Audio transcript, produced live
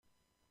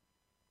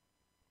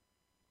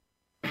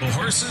The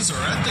horses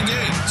are at the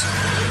gate.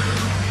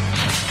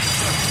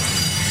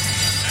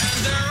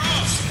 And they're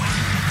off.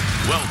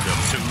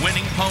 Welcome to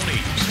Winning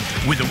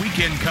Ponies. With the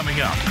weekend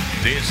coming up,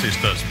 this is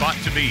the spot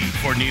to be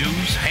for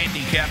news,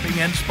 handicapping,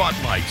 and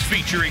spotlights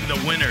featuring the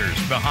winners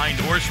behind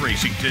horse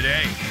racing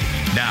today.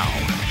 Now,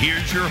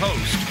 here's your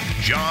host,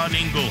 John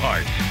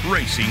Englehart,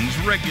 racing's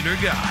regular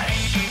guy.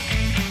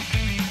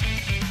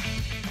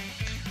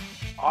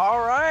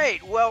 All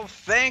right. Well,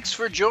 thanks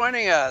for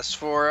joining us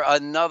for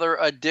another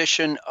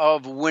edition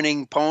of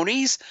Winning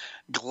Ponies.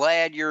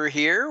 Glad you're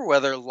here,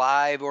 whether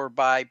live or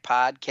by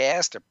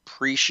podcast.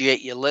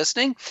 Appreciate you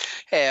listening.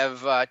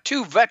 Have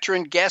two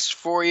veteran guests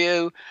for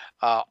you,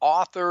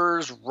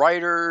 authors,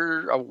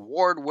 writers,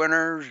 award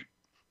winners.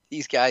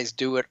 These guys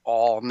do it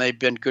all, and they've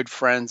been good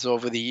friends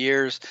over the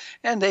years,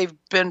 and they've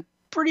been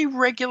pretty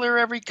regular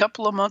every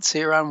couple of months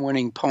here on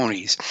Winning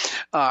Ponies.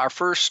 Our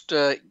first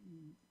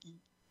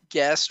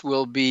guest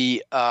will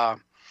be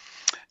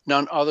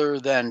none other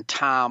than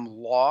Tom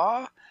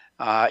Law.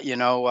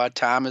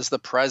 Tom is the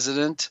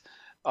president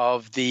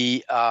of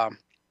the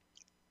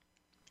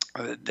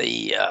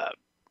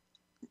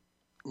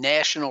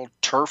National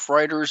Turf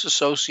Writers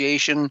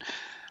Association.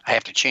 I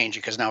have to change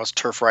it because now it's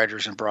Turf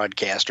Writers and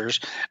Broadcasters.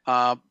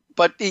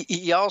 But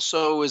he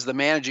also is the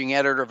managing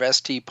editor of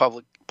ST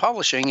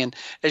Publishing. And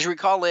as you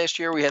recall, last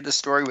year we had this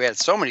story. We had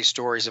so many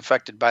stories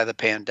affected by the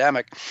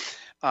pandemic.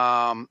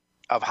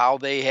 Of how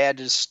they had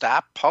to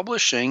stop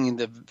publishing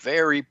the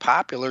very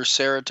popular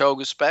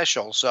Saratoga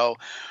Special. So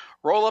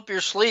roll up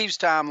your sleeves,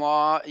 Tom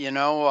Law.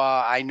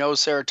 I know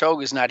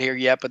Saratoga's not here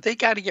yet, but they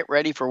got to get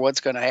ready for what's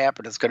going to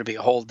happen. It's going to be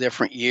a whole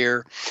different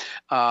year.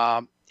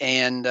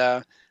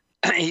 And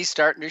he's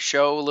starting to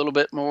show a little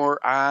bit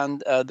more on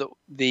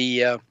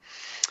the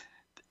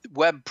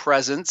web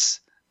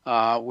presence,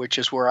 which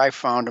is where I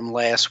found him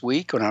last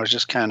week when I was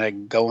just kind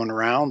of going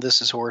around.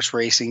 This is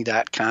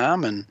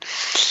horseracing.com, and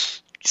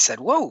he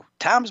said, "Whoa,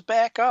 Tom's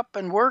back up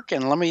and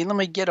working. Let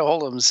me get a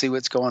hold of him and see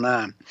what's going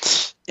on."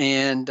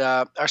 And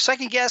our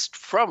second guest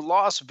from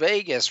Las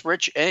Vegas,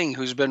 Rich Eng,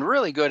 who's been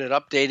really good at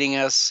updating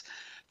us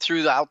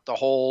throughout the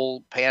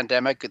whole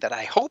pandemic that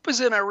I hope is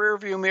in our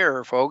rearview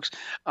mirror, folks,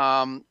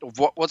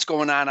 what's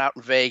going on out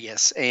in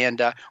Vegas.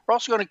 And we're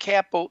also going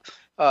to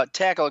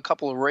tackle a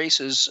couple of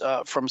races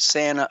from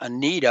Santa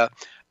Anita.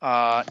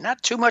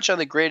 Not too much on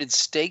the graded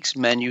stakes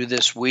menu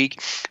this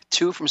week.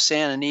 2 from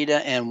Santa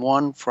Anita and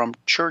 1 from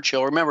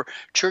Churchill. Remember,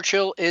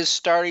 Churchill is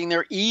starting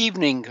their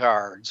evening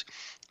cards.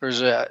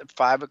 There's a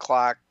 5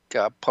 o'clock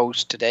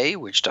post today,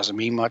 which doesn't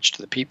mean much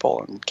to the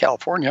people in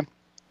California.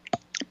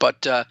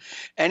 But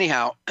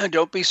anyhow,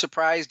 don't be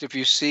surprised if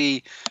you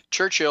see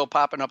Churchill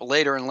popping up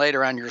later and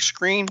later on your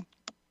screen.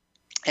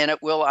 And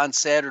it will on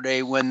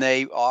Saturday when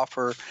they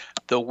offer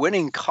the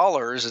winning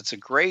colors. It's a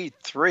grade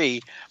 3,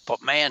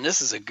 but man,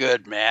 this is a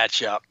good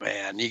matchup,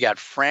 man. You got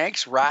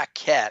Frank's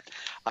Rocket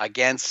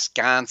against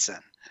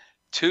Sconsin.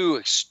 2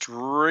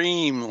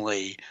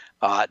 extremely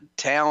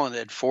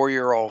talented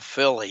 4-year-old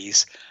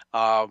fillies.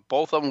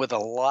 Both of them with a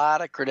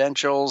lot of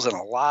credentials and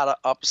a lot of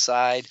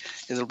upside.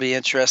 It'll be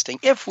interesting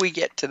if we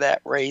get to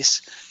that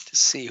race to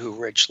see who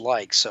Rich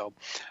likes. So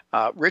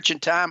Rich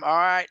and Tom, all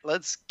right,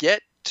 let's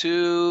get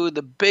to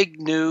the big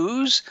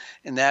news,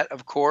 and that,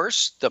 of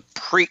course, the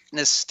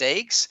Preakness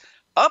Stakes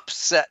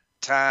upset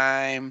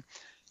time.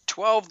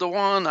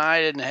 12-1.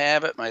 I didn't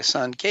have it. My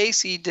son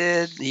Casey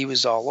did. He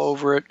was all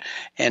over it,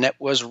 and it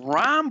was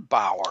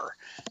Rombauer.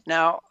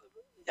 Now,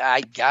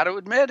 I got to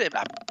admit it.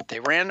 They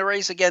ran the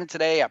race again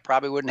today. I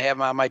probably wouldn't have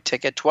him on my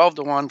ticket.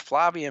 12-1.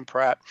 Flavian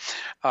Pratt.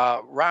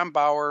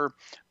 Rombauer,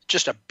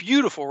 just a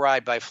beautiful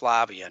ride by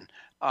Flavian.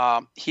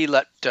 He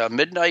let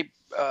Midnight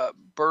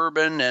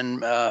Bourbon and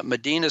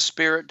Medina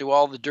Spirit do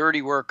all the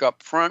dirty work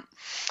up front.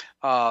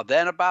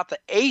 Then about the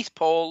 8th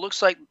pole,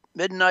 looks like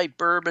Midnight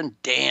Bourbon,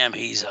 damn,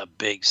 he's a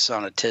big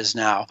son of tiz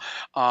now.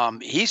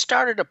 He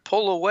started to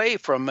pull away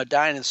from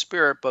Medina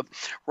Spirit, but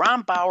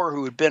Rombauer,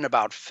 who had been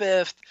about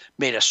 5th,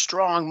 made a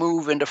strong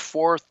move into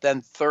 4th,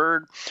 then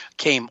 3rd,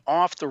 came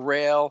off the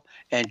rail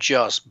and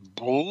just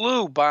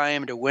blew by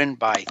him to win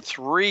by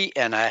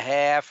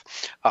 3.5.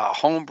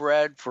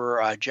 Homebred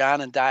for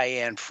John and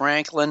Diane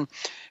Franklin.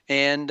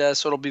 And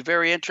so it'll be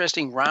very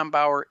interesting.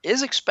 Rombauer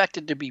is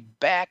expected to be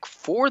back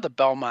for the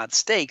Belmont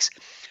Stakes.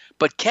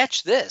 But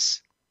catch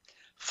this.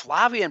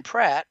 Flavian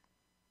Pratt,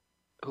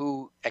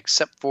 who,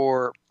 except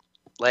for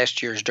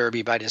last year's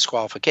Derby by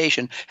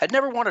disqualification, had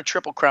never won a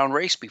Triple Crown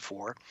race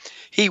before.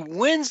 He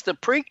wins the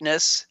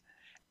Preakness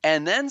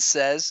and then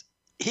says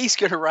he's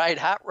going to ride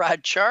Hot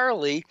Rod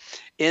Charlie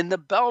in the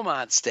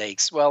Belmont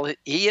Stakes. Well,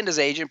 he and his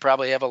agent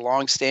probably have a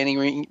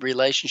long-standing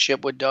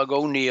relationship with Doug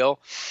O'Neill.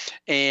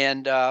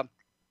 And I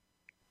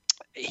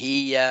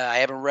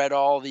haven't read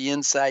all the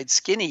inside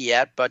skinny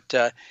yet,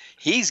 but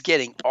he's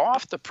getting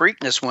off the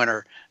Preakness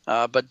winner.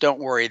 But don't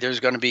worry,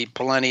 there's going to be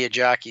plenty of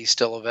jockeys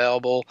still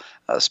available,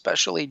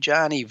 especially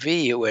Johnny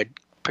V, who had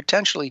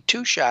potentially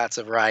 2 shots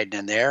of riding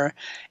in there,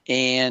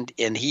 and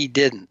he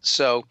didn't.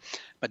 So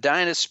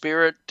Medina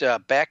Spirit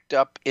backed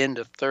up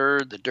into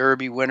third, the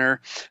Derby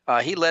winner.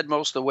 He led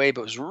most of the way,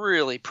 but was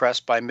really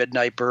pressed by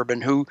Midnight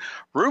Bourbon, who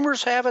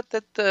rumors have it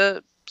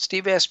that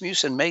Steve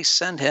Asmussen may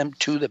send him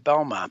to the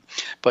Belmont.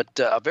 But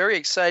a very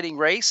exciting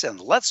race, and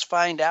let's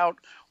find out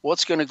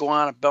what's going to go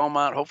on at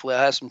Belmont. Hopefully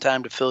I'll have some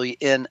time to fill you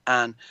in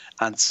on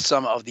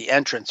some of the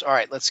entrants. All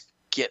right, let's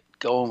get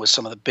going with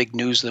some of the big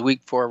news of the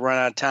week before I run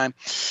out of time.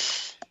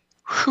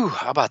 Whew,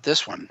 how about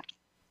this one?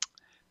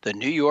 The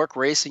New York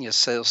Racing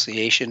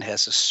Association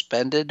has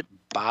suspended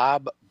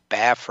Bob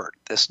Baffert.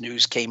 This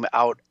news came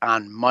out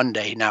on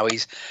Monday. Now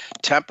he's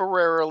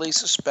temporarily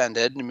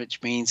suspended,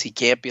 which means he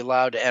can't be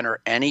allowed to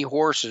enter any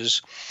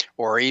horses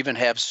or even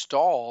have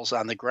stalls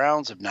on the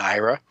grounds of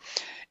NYRA.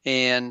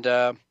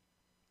 And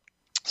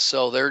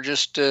so they're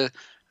just,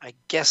 I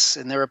guess,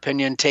 in their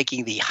opinion,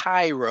 taking the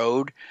high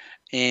road,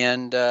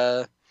 and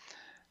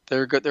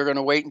they're going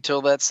to wait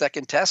until that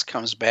second test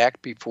comes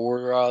back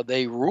before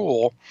they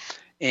rule.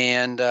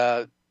 And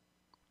well,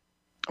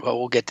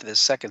 we'll get to this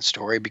second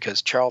story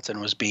because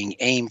Charlton was being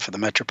aimed for the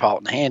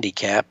Metropolitan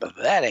Handicap, but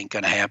that ain't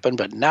going to happen.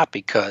 But not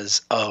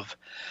because of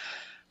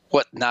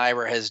what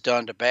NYRA has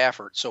done to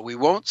Baffert. So we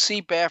won't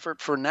see Baffert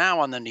for now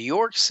on the New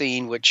York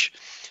scene, which,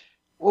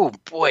 oh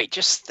boy,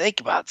 just think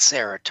about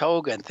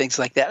Saratoga and things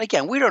like that.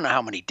 Again, we don't know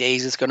how many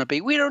days it's going to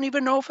be. We don't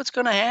even know if it's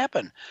going to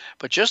happen.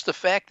 But just the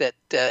fact that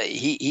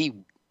he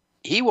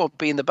won't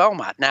be in the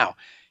Belmont. Now,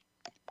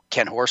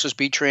 can horses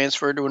be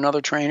transferred to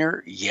another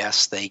trainer?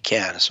 Yes, they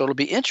can. So it'll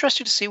be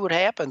interesting to see what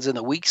happens in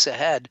the weeks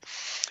ahead.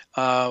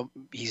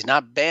 He's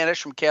not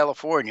banished from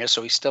California,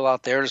 so he's still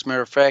out there. As a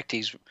matter of fact,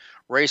 he's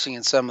racing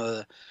in some of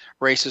the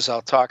races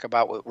I'll talk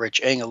about with Rich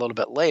Eng a little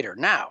bit later.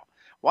 Now,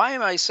 why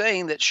am I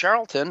saying that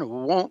Charlton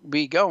won't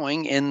be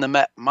going in the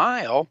Met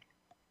Mile?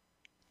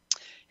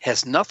 It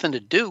has nothing to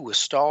do with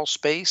stall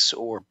space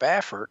or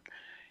Baffert.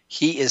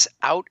 He is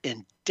out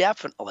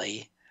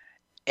indefinitely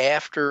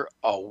after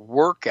a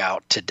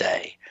workout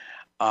today.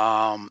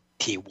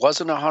 He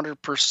wasn't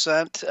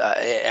 100%.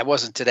 It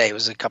wasn't today. It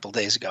was a couple of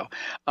days ago.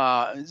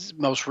 His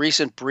most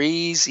recent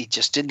breeze, he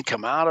just didn't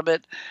come out of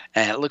it.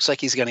 And it looks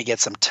like he's going to get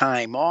some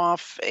time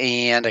off.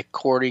 And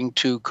according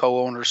to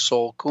co-owner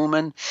Sol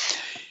Kuhlman,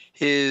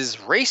 his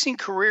racing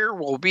career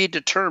will be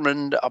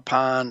determined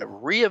upon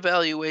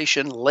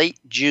reevaluation late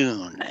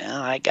June. And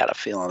I got a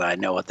feeling I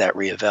know what that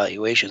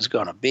reevaluation is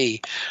going to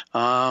be.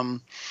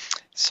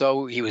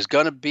 So he was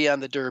going to be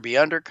on the Derby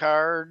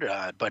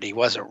undercard, but he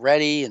wasn't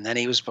ready, and then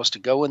he was supposed to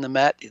go in the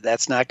Met.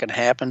 That's not going to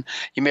happen.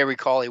 You may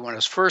recall he won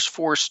his first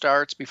 4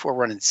 starts before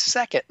running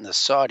second in the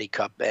Saudi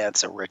Cup.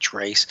 That's a rich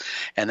race.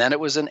 And then it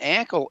was an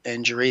ankle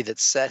injury that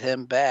set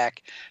him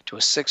back to a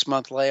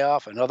 6-month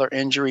layoff. Another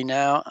injury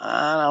now.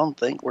 I don't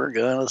think we're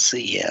going to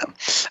see him.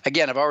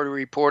 Again, I've already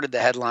reported the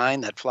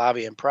headline that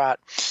Flavien Prat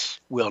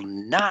will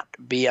not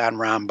be on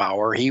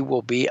Rombauer. He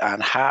will be on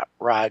Hot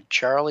Rod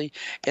Charlie.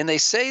 And they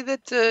say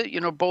that,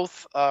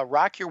 both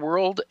Rock Your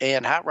World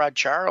and Hot Rod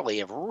Charlie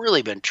have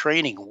really been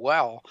training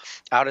well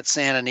out at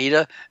Santa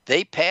Anita.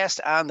 They passed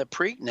on the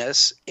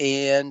Preakness,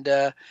 and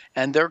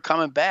they're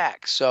coming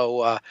back.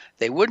 So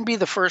they wouldn't be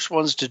the first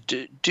ones to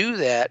do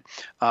that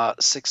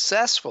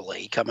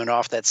successfully, coming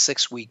off that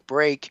 6-week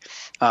break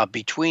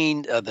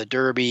between the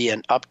Derby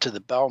and up to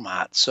the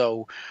Belmont.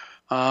 So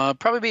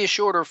probably be a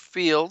shorter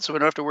field, so we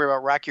don't have to worry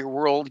about Rock Your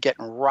World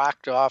getting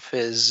rocked off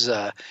his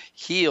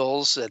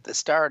heels at the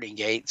starting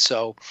gate.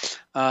 So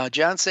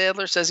John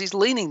Sadler says he's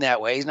leaning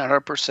that way. He's not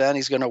 100%.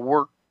 He's going to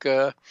work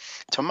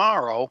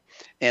tomorrow,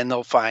 and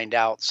they'll find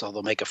out. So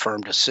they'll make a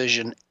firm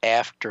decision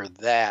after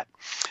that.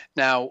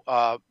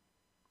 Now,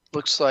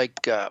 looks like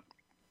Todd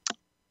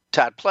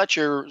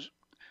Pletcher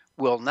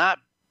will not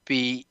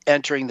be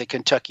entering the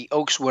Kentucky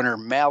Oaks winner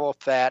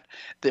Malathat.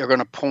 They're going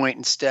to point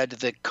instead to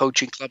the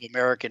Coaching Club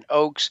American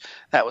Oaks.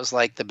 That was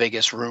like the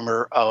biggest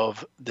rumor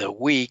of the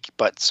week,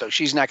 but so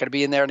she's not going to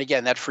be in there. And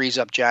again, that frees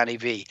up Johnny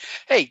V.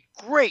 Hey,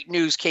 great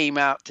news came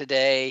out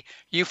today.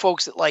 You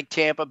folks that like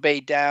Tampa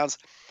Bay Downs,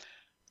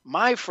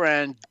 my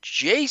friend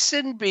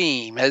Jason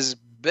Beam has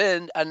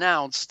been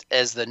announced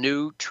as the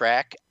new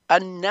track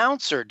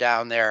announcer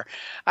down there.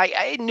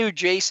 I knew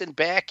Jason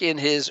back in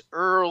his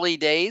early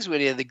days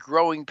when he had the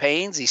growing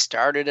pains. He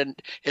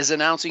started his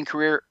announcing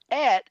career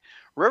at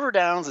River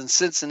Downs in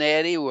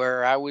Cincinnati,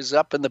 where I was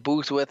up in the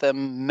booth with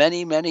him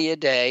many, many a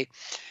day.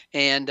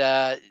 And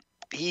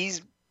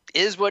he's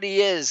is what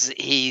he is.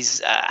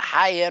 He's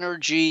high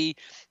energy.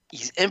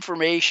 He's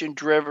information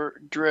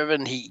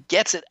driven. He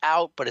gets it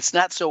out, but it's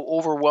not so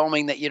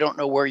overwhelming that you don't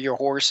know where your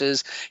horse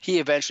is. He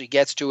eventually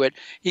gets to it.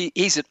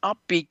 He's an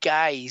upbeat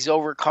guy. He's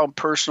overcome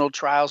personal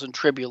trials and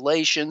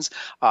tribulations.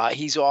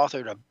 He's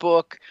authored a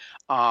book.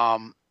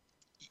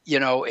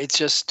 It's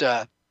just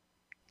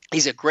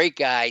he's a great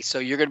guy. So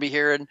you're going to be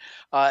hearing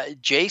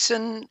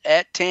Jason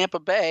at Tampa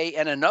Bay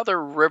and another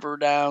River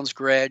Downs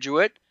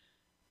graduate,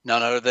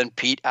 none other than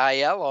Pete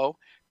Aiello,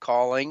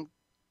 calling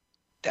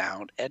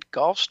down at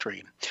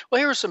Gulfstream. Well,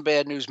 here's some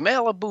bad news.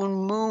 Malibu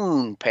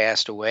Moon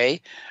passed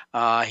away.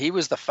 He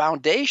was the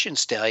foundation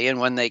stallion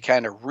when they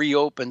kind of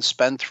reopened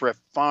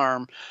Spendthrift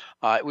Farm.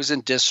 It was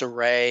in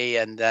disarray,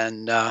 and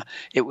then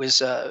it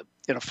was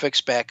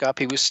fixed back up.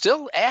 He was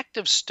still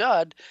active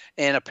stud,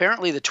 and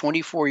apparently the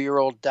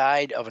 24-year-old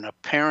died of an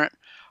apparent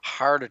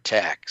heart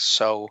attack.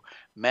 So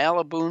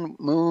Malibu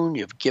Moon,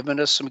 you've given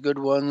us some good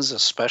ones,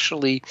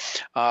 especially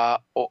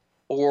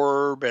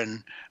Orb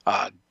and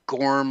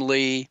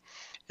Gormley,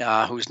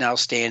 who's now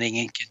standing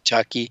in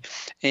Kentucky.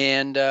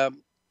 And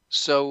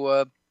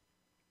so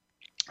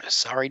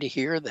sorry to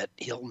hear that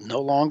he'll no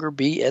longer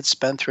be at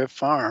Spendthrift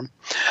Farm.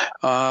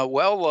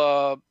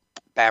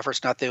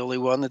 Baffert's not the only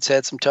one that's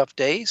had some tough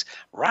days.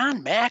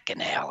 Ron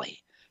McAnally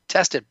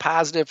tested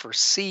positive for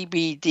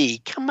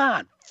CBD. Come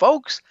on,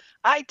 folks.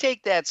 I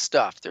take that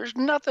stuff. There's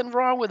nothing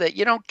wrong with it.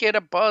 You don't get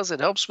a buzz.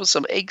 It helps with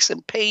some aches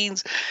and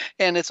pains,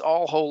 and it's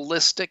all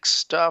holistic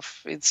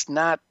stuff. It's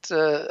not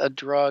a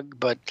drug,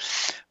 but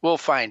we'll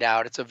find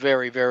out. It's a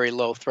very, very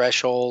low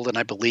threshold, and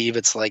I believe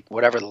it's like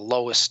whatever the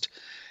lowest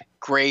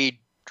grade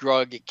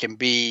drug it can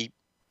be,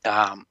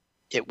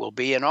 it will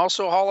be. And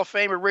also Hall of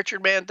Famer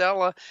Richard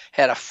Mandela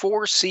had a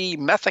 4C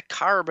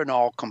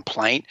methocarbamol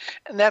complaint,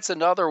 and that's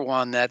another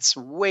one that's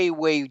way,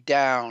 way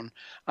down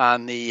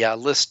on the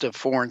list of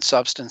foreign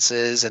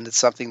substances, and it's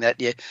something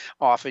that you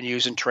often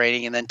use in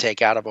training and then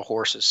take out of a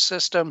horse's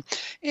system.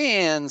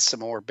 And some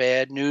more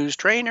bad news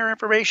trainer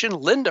information.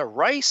 Linda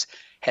Rice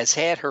has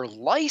had her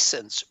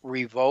license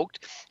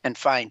revoked and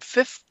fined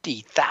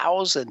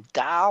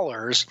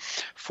 $50,000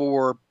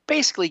 for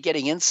basically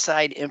getting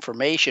inside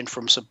information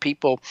from some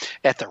people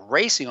at the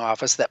racing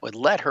office that would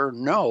let her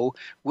know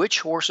which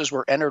horses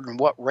were entered in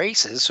what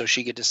races so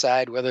she could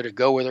decide whether to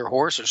go with her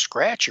horse or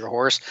scratch her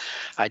horse.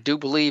 I do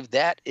believe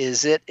that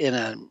is it in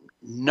a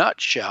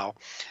nutshell.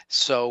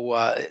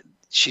 So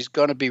she's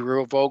going to be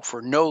revoked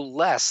for no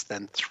less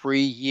than 3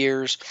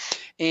 years.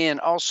 And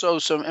also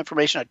some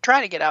information I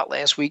tried to get out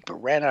last week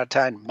but ran out of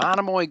time.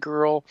 Monomoy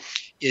Girl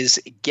is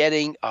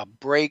getting a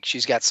break.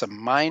 She's got some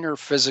minor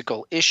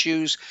physical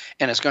issues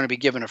and is going to be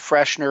given a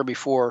freshener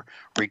before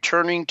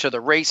returning to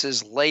the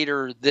races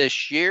later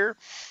this year.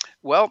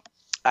 Well,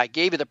 I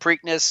gave you the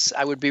Preakness.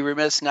 I would be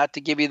remiss not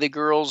to give you the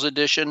girls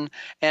edition,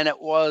 and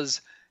it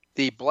was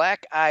the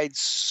Black-Eyed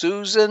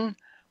Susan.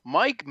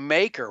 Mike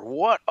Maker,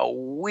 what a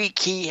week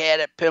he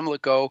had at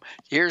Pimlico.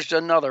 Here's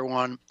another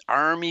one.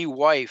 Army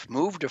Wife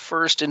moved to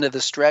first into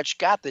the stretch,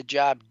 got the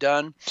job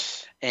done,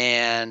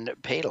 and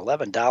paid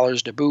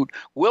 $11 to boot.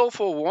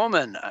 Willful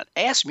Woman, an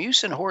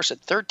Asmussen horse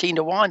at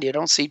 13-1. You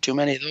don't see too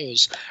many of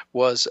those.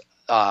 Was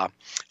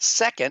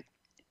second,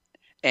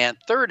 and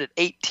third at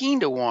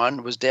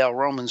 18-1 was Dale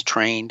Roman's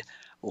trained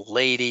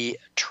Lady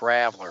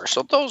Traveler.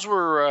 So those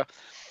were.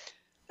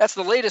 That's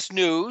the latest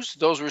news.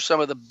 Those were some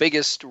of the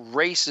biggest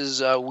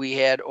races we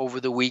had over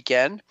the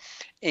weekend.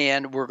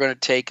 And we're going to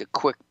take a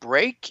quick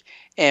break.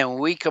 And when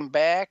we come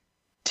back,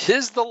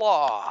 'tis the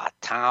law.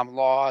 Tom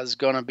Law is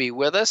going to be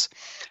with us.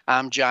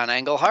 I'm John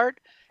Englehart,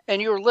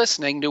 and you're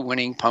listening to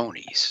Winning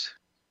Ponies.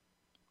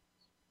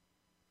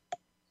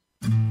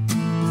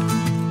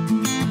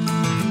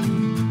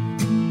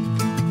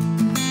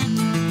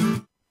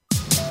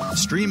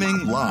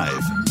 Streaming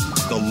live,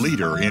 the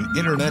leader in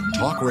Internet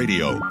talk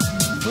radio.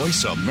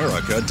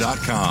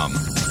 VoiceAmerica.com.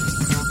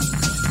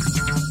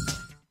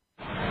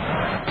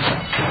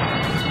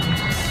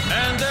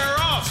 And they're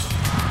off.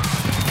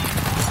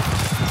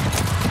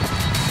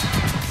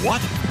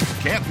 What?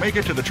 Can't make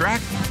it to the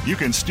track? You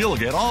can still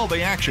get all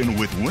the action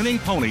with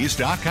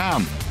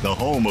WinningPonies.com, the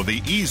home of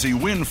the easy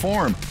win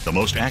form, the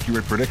most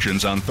accurate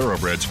predictions on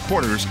thoroughbreds,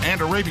 quarters,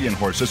 and Arabian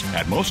horses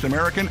at most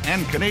American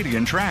and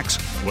Canadian tracks.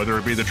 Whether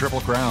it be the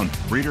Triple Crown,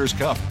 Breeders'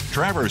 Cup,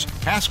 Travers,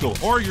 Haskell,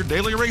 or your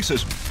daily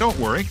races, don't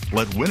worry,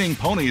 let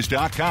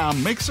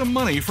WinningPonies.com make some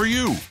money for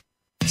you.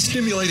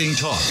 Stimulating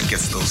talk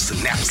gets those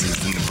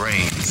synapses in the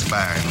brain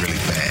firing really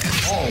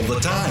fast. all the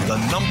time. The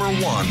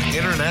 #1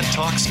 Internet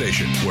talk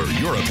station where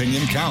your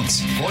opinion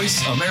counts.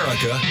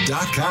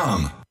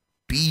 VoiceAmerica.com.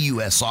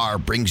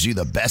 BUSR brings you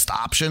the best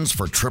options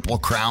for Triple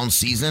Crown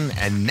season,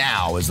 and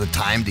now is the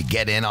time to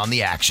get in on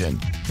the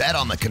action. Bet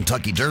on the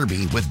Kentucky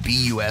Derby with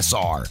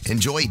BUSR.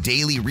 Enjoy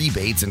daily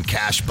rebates and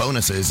cash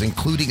bonuses,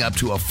 including up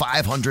to a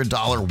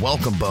 $500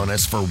 welcome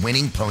bonus for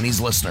Winning Ponies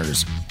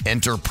listeners.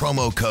 Enter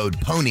promo code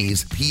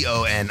PONIES,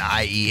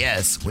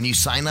 PONIES, when you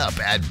sign up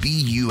at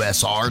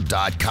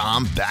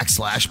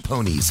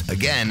BUSR.com/ponies.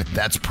 Again,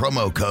 that's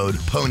promo code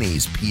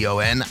PONIES,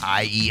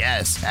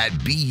 PONIES, at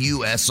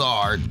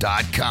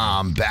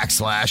BUSR.com/ponies.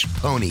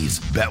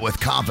 Bet with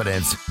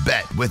confidence.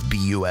 Bet with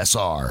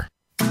BUSR.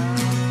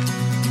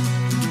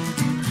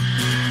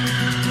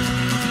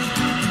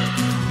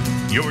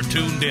 You're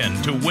tuned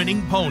in to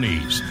Winning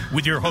Ponies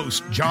with your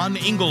host, John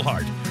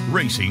Englehart,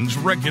 racing's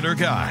regular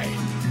guy.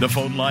 The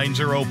phone lines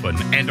are open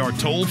and are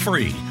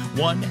toll-free,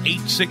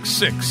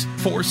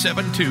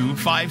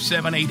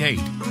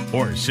 1-866-472-5788.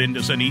 Or send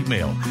us an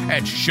email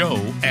at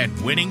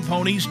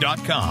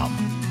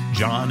show@winningponies.com.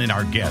 John and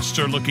our guests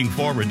are looking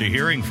forward to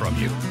hearing from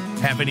you.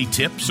 Have any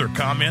tips or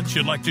comments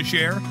you'd like to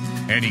share?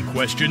 Any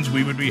questions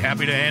we would be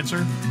happy to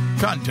answer?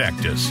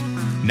 Contact us.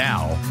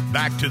 Now,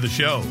 back to the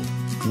show.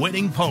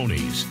 Winning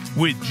Ponies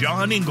with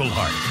John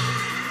Englehart.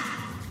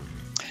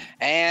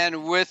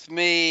 And with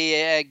me,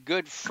 a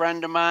good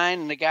friend of mine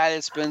and a guy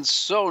that's been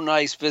so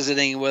nice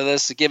visiting with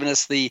us, giving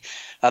us the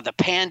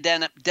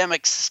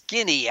pandemic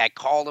skinny. I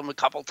called him a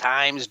couple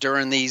times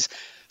during these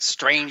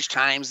strange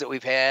times that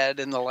we've had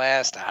in the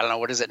last, I don't know,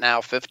 what is it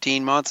now,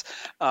 15 months?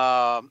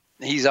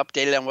 He's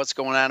updated on what's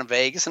going on in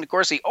Vegas. And, of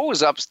course, he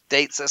always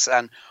updates us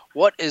on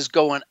what is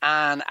going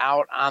on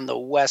out on the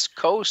West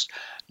Coast.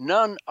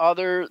 None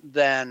other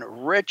than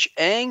Rich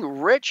Eng.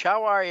 Rich,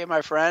 how are you,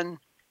 my friend?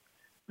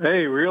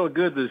 Hey, real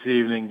good this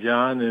evening,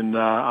 John, and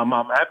I'm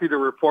happy to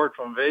report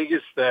from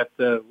Vegas that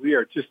we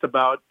are just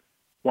about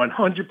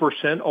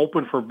 100%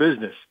 open for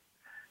business.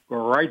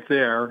 We're right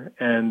there,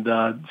 and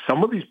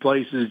some of these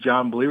places,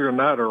 John, believe it or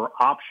not, are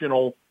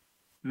optional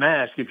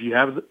mask. If you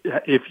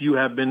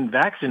have been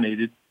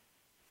vaccinated,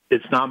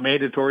 it's not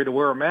mandatory to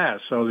wear a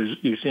mask. So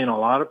you're seeing a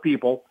lot of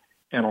people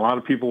and a lot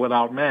of people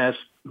without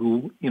masks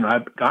who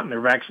have gotten their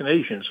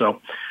vaccination.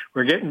 So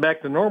we're getting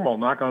back to normal.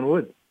 Knock on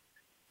wood.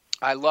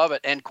 I love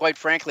it. And quite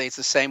frankly, it's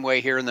the same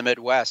way here in the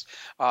Midwest.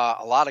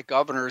 A lot of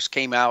governors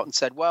came out and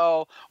said,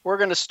 well, we're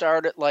going to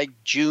start at like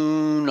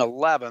June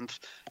 11th.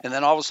 And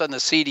then all of a sudden the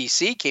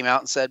CDC came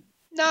out and said,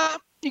 nah,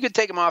 you can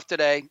take them off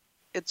today.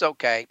 It's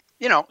okay.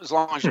 As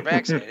long as you're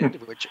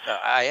vaccinated, which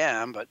I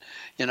am. But,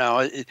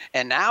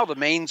 and now the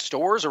main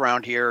stores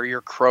around here,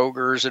 your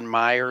Kroger's and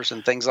Myers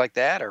and things like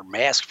that, are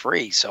mask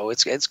free. So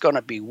it's going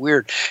to be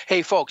weird.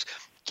 Hey, folks,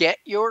 get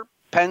your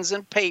pens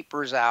and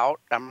papers out.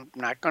 I'm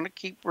not going to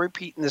keep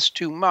repeating this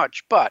too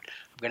much, but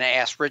I'm going to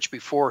ask Rich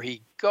before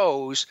he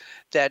goes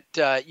that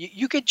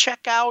you could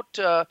check out,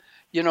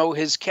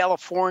 his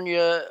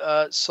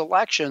California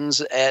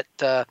selections at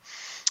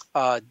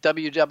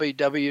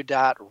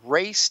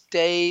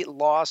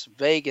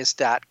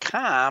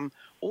www.racedaylasvegas.com,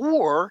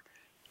 or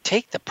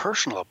take the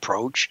personal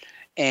approach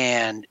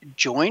and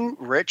join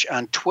Rich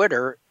on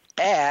Twitter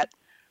at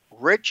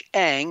Rich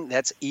Eng,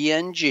 that's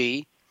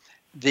ENG,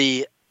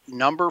 the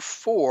number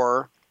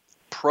 4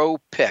 pro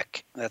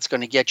pick. That's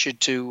going to get you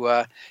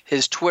to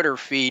his Twitter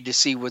feed to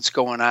see what's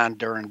going on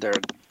during the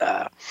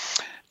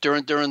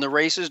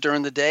races,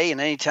 during the day,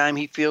 and anytime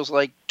he feels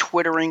like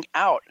twittering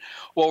out.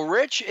 Well,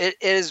 Rich,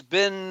 it has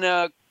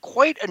been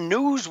quite a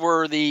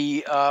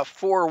newsworthy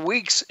 4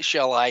 weeks,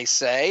 shall I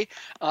say.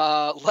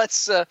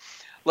 Let's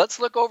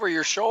look over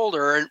your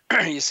shoulder,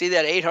 and you see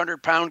that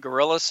 800-pound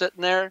gorilla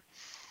sitting there?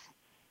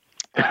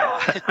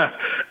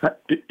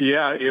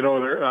 Yeah,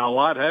 a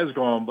lot has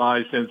gone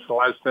by since the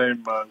last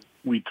time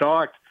we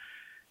talked,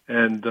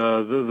 and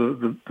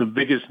the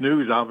biggest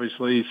news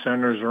obviously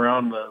centers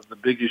around the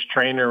biggest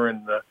trainer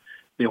in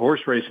the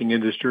horse racing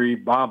industry,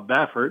 Bob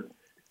Baffert,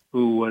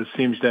 who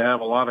seems to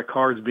have a lot of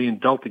cards being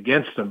dealt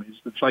against him.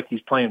 It's like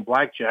he's playing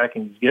blackjack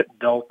and he's getting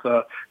dealt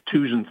 2s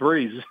and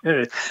 3s.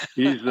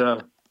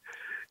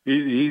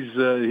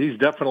 He's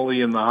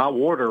definitely in the hot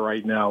water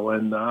right now,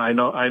 and I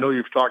know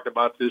you've talked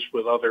about this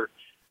with other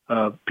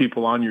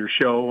people on your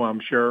show, I'm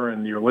sure,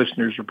 and your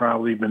listeners have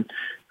probably been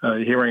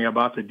hearing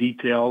about the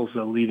details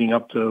leading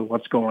up to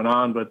what's going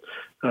on. But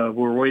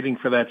we're waiting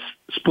for that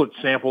split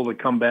sample to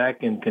come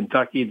back in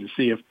Kentucky to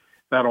see if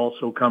that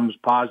also comes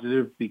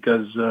positive,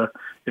 because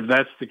if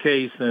that's the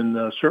case,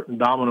 then certain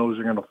dominoes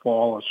are going to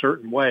fall a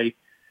certain way.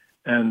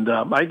 And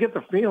I get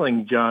the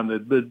feeling, John,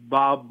 that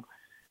Bob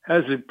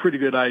has a pretty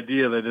good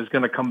idea that it's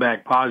going to come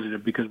back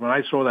positive, because when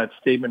I saw that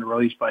statement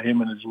released by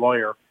him and his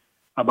lawyer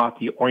about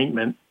the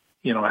ointment,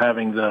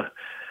 having the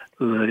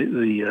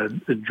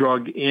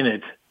drug in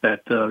it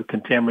that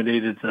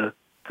contaminated the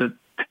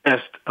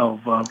test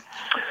of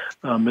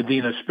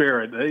Medina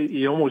Spirit,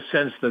 you almost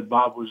sense that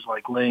Bob was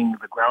like laying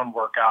the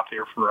groundwork out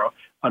there for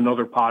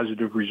another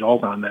positive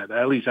result on that.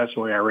 At least that's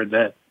the way I read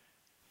that.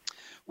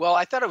 Well,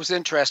 I thought it was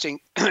interesting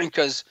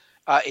because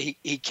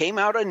he came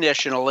out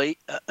initially,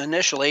 and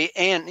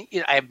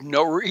I have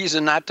no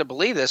reason not to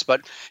believe this,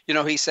 but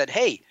he said,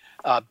 "Hey,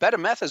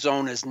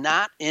 betamethasone is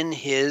not in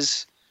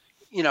his,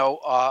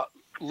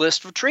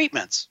 list of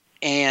treatments,"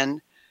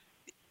 and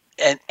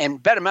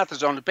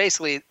betamethasone is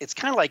basically, it's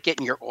kind of like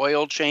getting your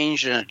oil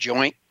changed in a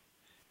joint,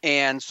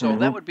 and so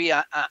that would be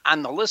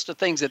on the list of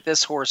things that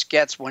this horse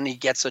gets when he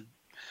gets a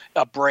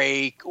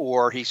break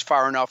or he's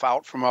far enough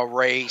out from a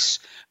race.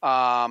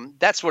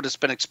 That's what has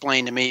been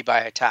explained to me by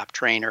a top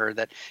trainer,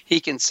 that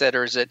he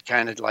considers it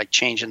kind of like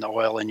changing the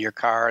oil in your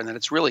car, and that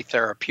it's really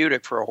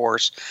therapeutic for a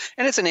horse.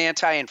 And it's an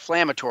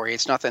anti-inflammatory.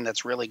 It's nothing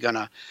that's really going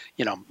to,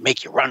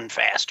 make you run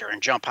faster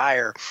and jump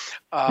higher.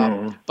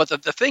 But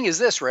the thing is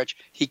this, Rich,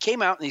 he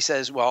came out and he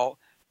says, well,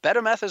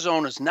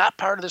 betamethasone is not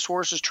part of this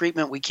horse's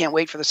treatment. We can't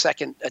wait for the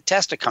second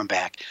test to come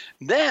back.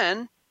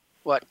 Then,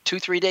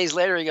 2-3 days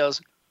later, he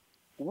goes,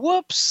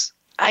 whoops,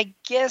 I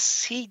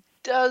guess he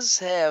does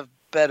have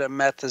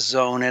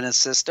betamethasone in his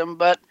system,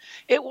 but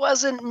it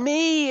wasn't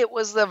me. It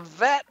was the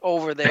vet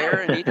over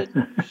there, and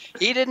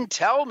he didn't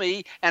tell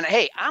me. And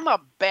hey, I'm a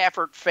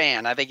Baffert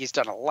fan. I think he's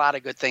done a lot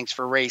of good things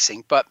for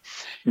racing, but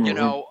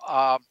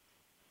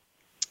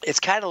it's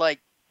kind of like,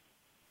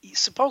 he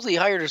supposedly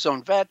hired his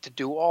own vet to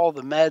do all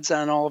the meds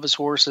on all of his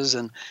horses.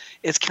 And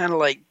it's kind of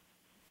like,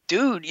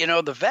 dude,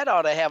 the vet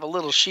ought to have a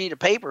little sheet of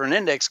paper, an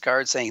index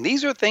card saying,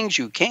 these are things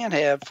you can't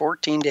have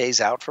 14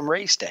 days out from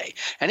race day.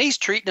 And he's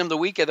treating him the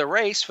week of the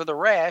race for the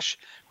rash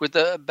with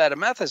the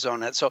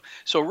betamethasone.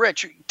 So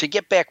Rich, to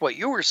get back what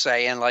you were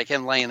saying, like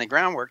him laying the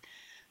groundwork,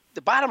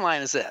 the bottom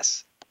line is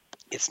this: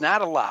 it's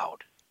not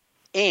allowed.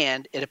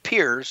 And it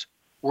appears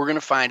we're going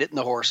to find it in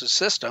the horse's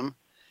system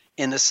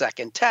in the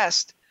second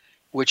test,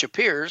 which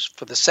appears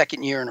for the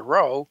second year in a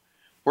row,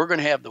 we're going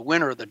to have the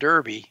winner of the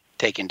Derby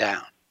taken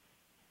down.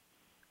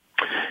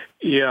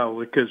 Yeah,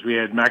 because we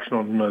had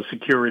maximum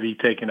security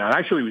taken out.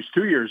 Actually, it was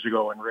 2 years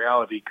ago in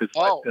reality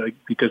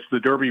because the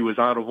Derby was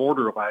out of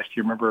order last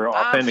year. Remember,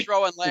 Authentic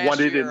won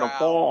it in the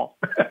fall.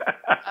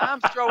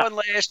 I'm throwing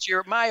last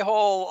year. My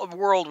whole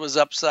world was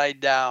upside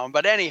down.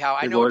 But anyhow,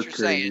 I know what you're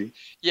saying.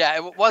 Yeah,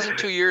 it wasn't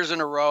 2 years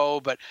in a row,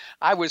 but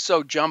I was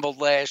so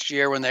jumbled last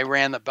year when they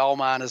ran the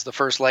Belmont as the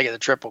first leg of the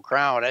Triple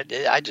Crown.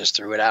 I just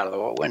threw it out of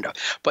the window.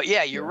 But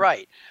yeah, you're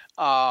right.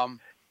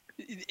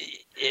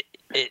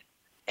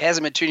 It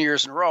hasn't been 2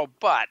 years in a row,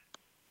 but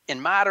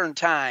in modern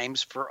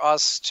times for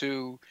us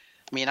to,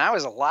 I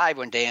was alive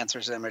when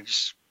Dancer's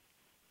Image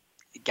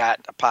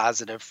got a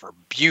positive for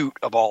Butte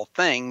of all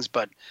things,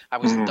 but I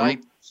was in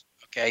diapers.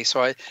 Okay.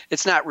 So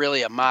it's not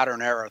really a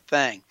modern era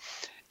thing.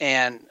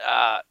 And,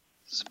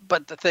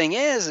 but the thing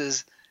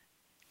is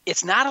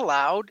it's not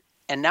allowed.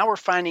 And now we're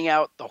finding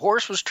out the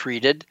horse was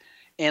treated.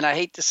 And I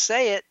hate to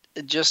say it,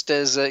 just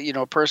as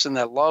a person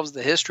that loves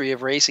the history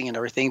of racing and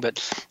everything, but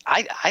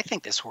I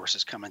think this horse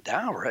is coming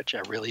down, Rich. I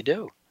really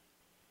do.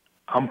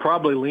 I'm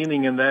probably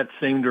leaning in that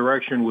same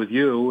direction with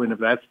you, and if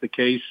that's the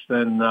case,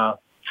 then that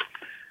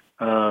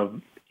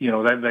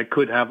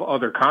could have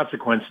other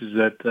consequences.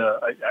 That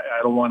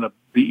I don't want to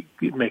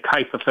make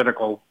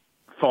hypothetical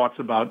thoughts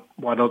about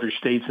what other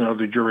states and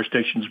other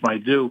jurisdictions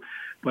might do,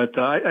 but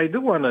I do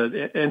want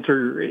to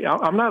enter.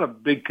 I'm not a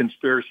big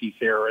conspiracy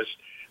theorist.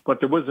 But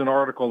there was an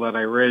article that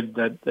I read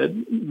that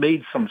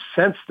made some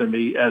sense to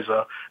me as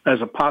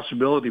a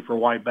possibility for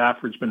why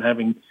Bafford's been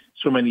having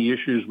so many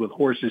issues with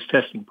horses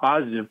testing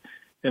positive,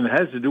 and it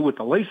has to do with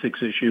the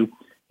Lasix issue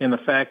and the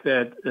fact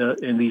that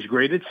in these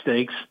graded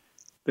stakes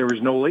there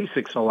was no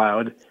Lasix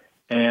allowed,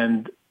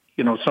 and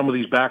some of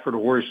these Bafford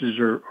horses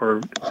are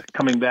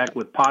coming back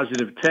with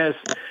positive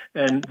tests,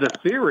 and the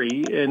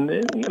theory, and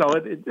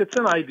it's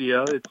an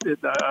idea.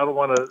 I don't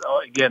want to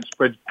again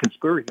spread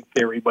conspiracy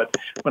theory, but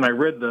when I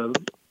read the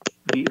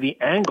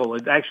angle,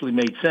 it actually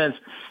made sense,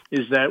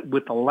 is that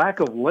with the lack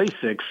of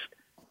Lasix,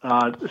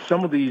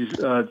 some of these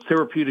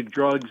therapeutic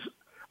drugs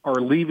are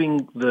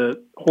leaving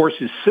the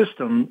horse's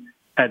system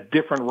at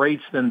different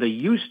rates than they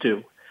used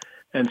to.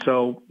 And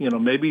so,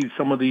 maybe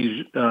some of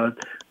these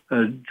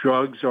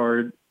drugs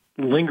are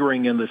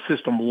lingering in the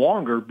system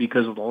longer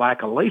because of the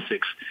lack of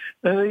Lasix.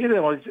 And,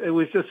 it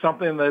was just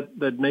something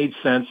that made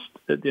sense,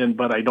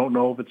 but I don't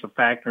know if it's a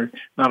fact or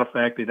not a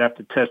fact. They'd have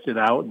to test it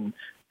out and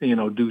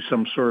do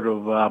some sort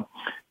of,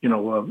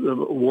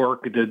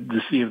 work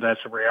to see if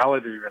that's a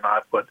reality or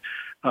not. But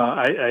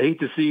I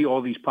hate to see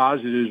all these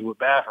positives with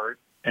Baffert,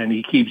 and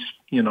he keeps,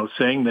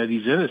 saying that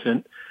he's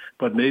innocent,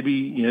 but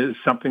maybe it's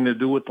something to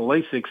do with the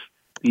Lasix.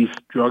 These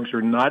drugs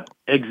are not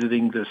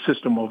exiting the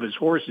system of his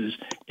horses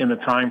in the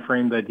time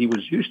frame that he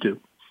was used to.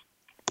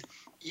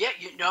 Yeah,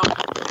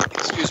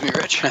 excuse me,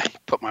 Rich, I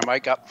put my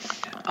mic up.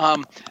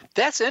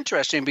 That's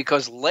interesting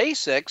because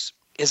Lasix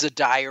is a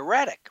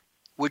diuretic,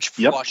 which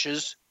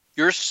flushes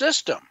your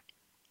system.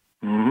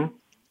 Mm-hmm.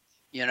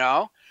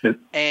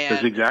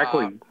 And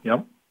exactly.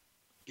 Yep.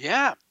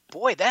 Yeah,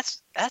 boy,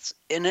 that's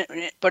in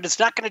it, but it's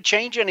not going to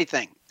change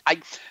anything.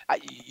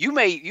 You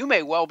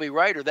may well be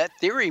right, or that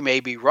theory may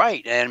be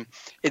right, and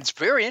it's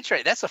very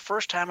interesting. That's the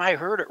first time I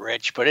heard it,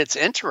 Rich, but it's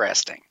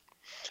interesting.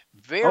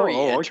 Very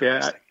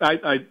interesting.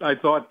 Okay. I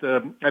thought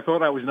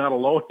I was not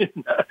alone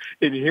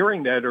in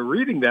hearing that or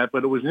reading that,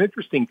 but it was an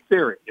interesting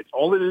theory. It's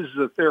all it is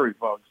a theory,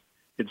 folks.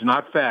 It's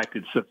not fact.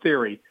 It's a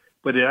theory,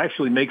 but it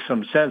actually makes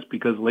some sense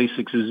because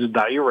Lasix is a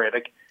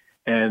diuretic,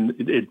 and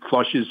it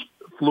flushes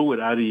fluid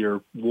out of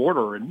your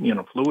water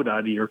and fluid out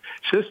of your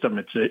system.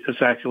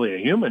 It's actually a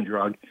human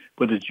drug,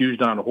 but it's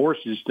used on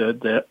horses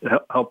to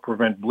help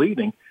prevent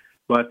bleeding.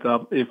 But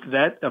if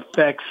that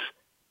affects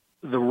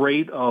the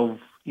rate of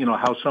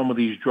how some of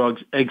these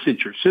drugs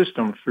exit your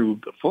system through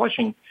the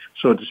flushing,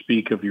 so to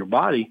speak, of your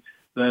body,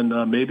 then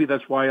maybe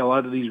that's why a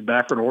lot of these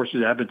Baffert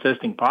horses have been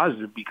testing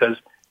positive, because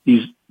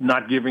he's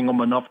not giving them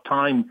enough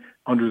time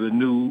under the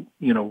new,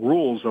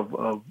 rules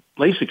of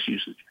Lasix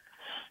usage.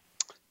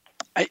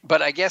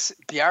 But I guess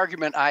the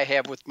argument I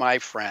have with my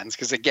friends,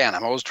 because again,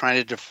 I'm always trying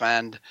to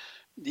defend,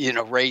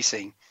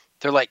 racing.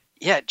 They're like,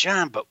 yeah,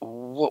 John, but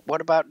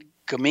what about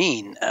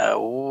Gamine?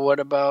 What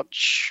about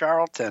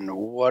Charlton?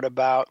 What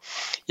about,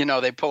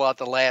 they pull out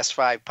the last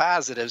 5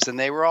 positives, and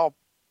they were all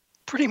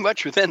pretty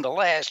much within the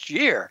last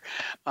year.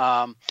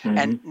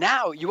 And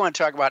now you want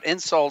to talk about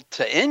insult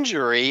to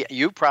injury.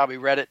 You probably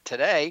read it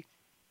today.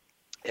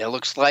 It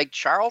looks like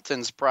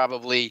Charlton's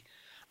probably,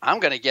 I'm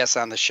going to guess,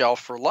 on the shelf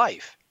for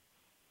life.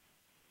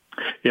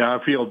 Yeah,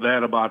 I feel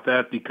bad about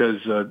that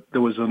because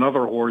there was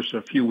another horse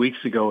a few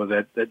weeks ago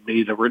that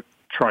made a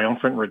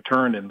triumphant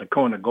return in the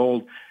Kona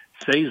Gold.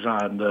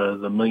 Saison, the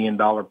 $1 million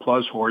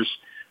plus horse.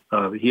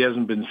 He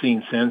hasn't been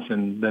seen since,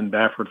 and then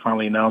Baffert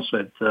finally announced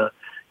that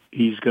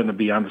he's going to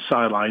be on the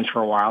sidelines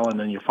for a while, and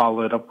then you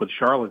follow it up with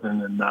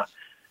Charlatan, and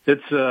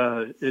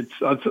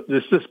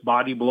it's just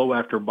body blow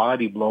after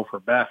body blow for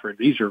Baffert.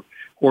 These are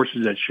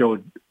horses that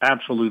showed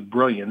absolute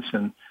brilliance,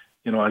 and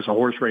as a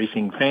horse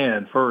racing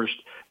fan, first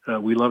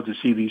we love to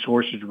see these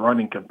horses run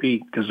and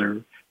compete because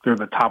they're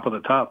the top of the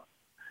top.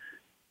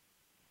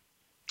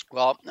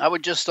 Well, I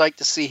would just like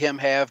to see him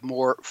have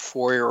more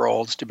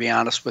 4-year-olds, to be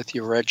honest with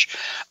you, Rich.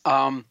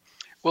 Well,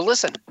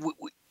 listen,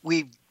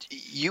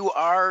 you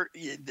are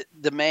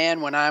the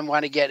man when I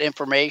want to get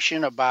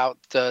information about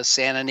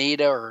Santa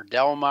Anita or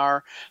Del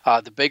Mar,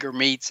 the bigger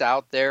meets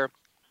out there.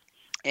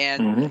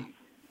 And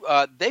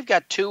they've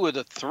got 2 of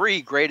the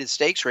 3 graded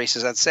stakes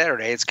races on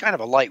Saturday. It's kind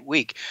of a light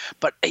week.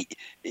 But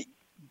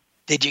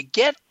did you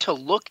get to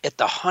look at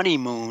the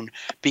Honeymoon?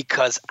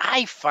 Because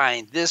I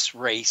find this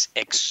race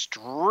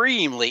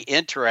extremely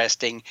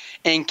interesting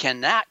and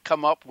cannot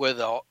come up with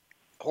a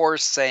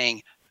horse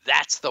saying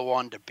that's the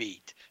one to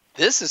beat.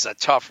 This is a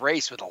tough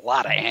race with a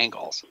lot of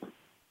angles.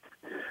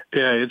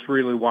 Yeah, it's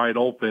really wide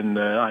open.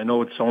 I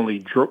know it's only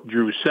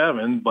drew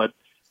 7, but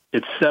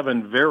it's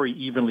 7 very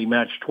evenly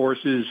matched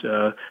horses.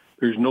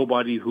 There's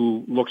nobody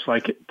who looks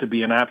like it to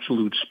be an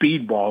absolute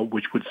speedball,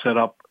 which would set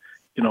up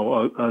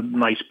a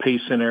nice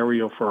pace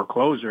scenario for a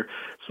closer.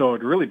 So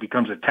it really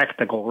becomes a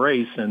technical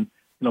race and,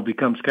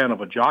 becomes kind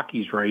of a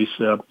jockey's race.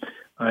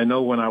 I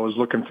know when I was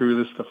looking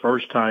through this the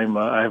first time,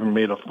 I haven't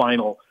made a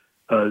final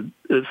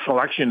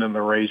selection in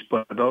the race,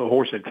 but the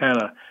horse that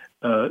kind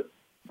of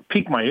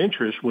piqued my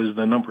interest was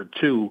the number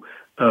 2.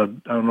 I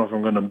don't know if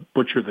I'm going to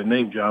butcher the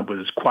name, John, but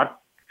it's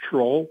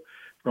Quattrol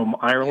from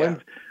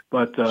Ireland. Yeah.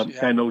 But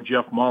I know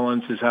Jeff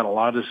Mullins has had a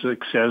lot of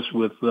success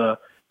with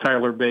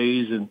Tyler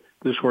Bays, and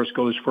this horse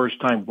goes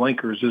first-time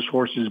blinkers. This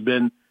horse has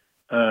been,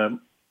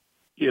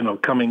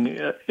 coming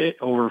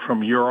over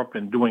from Europe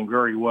and doing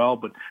very well,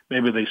 but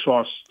maybe they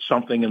saw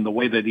something in the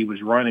way that he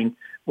was running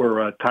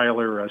where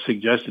Tyler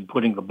suggested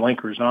putting the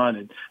blinkers on,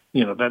 and,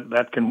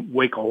 that can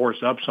wake a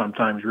horse up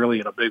sometimes really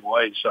in a big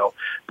way. So,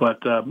 but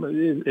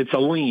it's a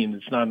lean.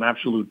 It's not an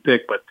absolute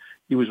pick, but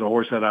he was a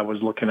horse that I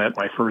was looking at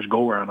my first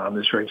go-around on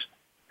this race.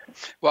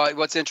 Well,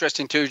 what's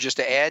interesting, too, just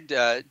to add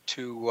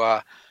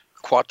to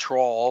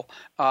Quattrol,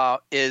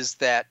 is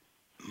that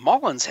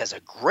Mullins has a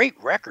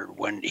great record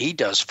when he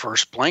does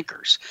first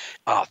blinkers.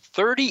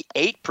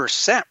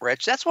 38%,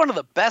 Rich. That's one of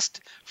the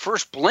best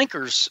first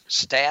blinkers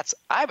stats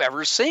I've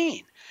ever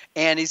seen.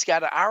 And he's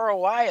got an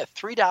ROI of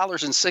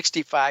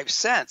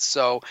 $3.65.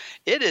 So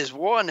it is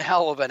one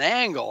hell of an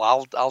angle.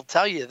 I'll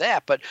tell you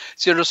that. But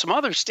there's some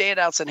other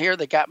standouts in here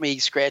that got me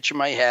scratching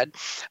my head.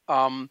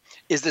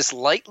 Is this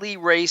lightly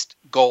raced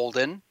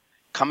Golden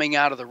coming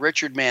out of the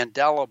Richard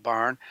Mandela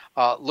barn?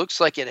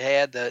 Looks like it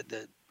had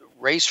the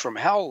race from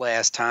hell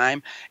last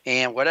time,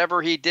 and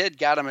whatever he did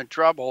got him in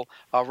trouble.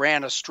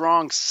 Ran a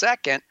strong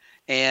second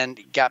and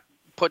got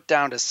put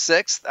down to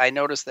 6th. I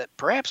noticed that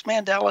perhaps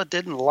Mandela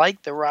didn't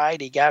like the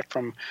ride he got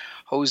from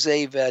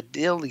Jose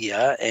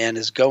Vadilla and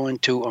is going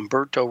to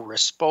Umberto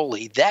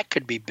Rispoli. That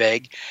could be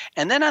big.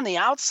 And then on the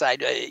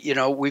outside,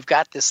 we've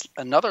got this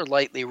another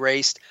lightly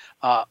raced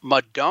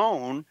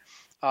Madone.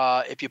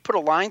 If you put a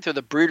line through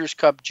the Breeders'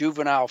 Cup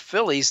juvenile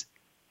fillies,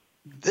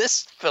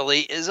 this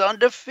filly is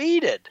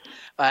undefeated,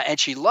 and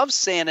she loves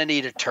Santa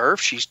Anita turf.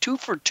 She's 2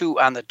 for 2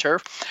 on the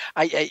turf.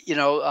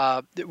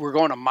 We're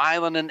going a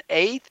mile and an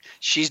eighth.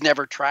 She's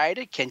never tried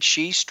it. Can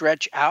she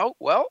stretch out?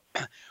 Well,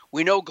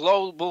 we know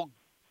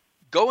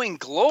going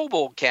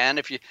global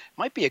can.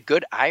 Might be a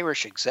good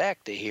Irish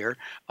exacta here.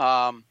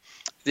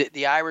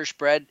 The Irish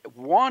bred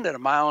won at a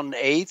mile and an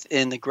eighth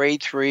in the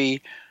Grade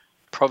 3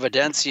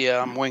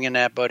 Providencia. I'm winging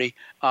that, buddy.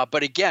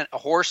 But again, a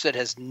horse that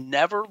has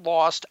never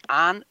lost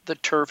on the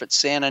turf at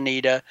Santa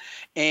Anita,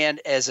 and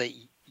as a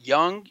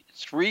young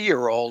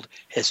 3-year-old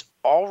has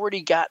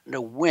already gotten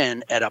a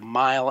win at a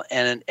mile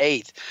and an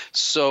eighth.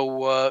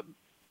 So,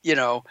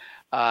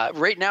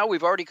 right now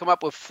we've already come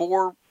up with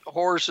 4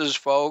 horses,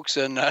 folks.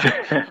 And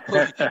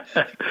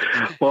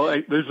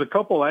well, there's a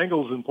couple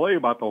angles in play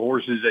about the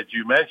horses that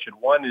you mentioned.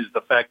 One is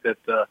the fact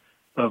that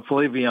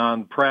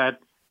Flavian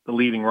Pratt, the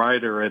leading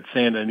rider at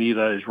Santa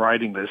Anita, is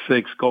riding the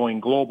 6 Going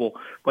Global,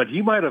 but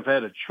he might have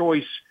had a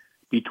choice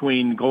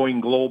between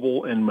Going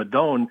Global and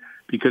Madone,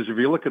 because if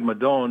you look at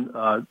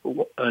Madone,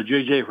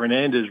 J.J.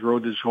 Hernandez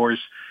rode this horse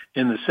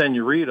in the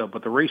Senorita,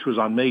 but the race was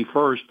on May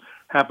 1st,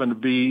 happened to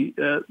be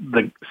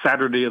the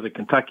Saturday of the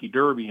Kentucky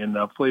Derby, and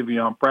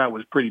Flavian Pratt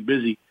was pretty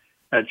busy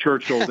at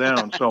Churchill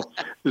Downs.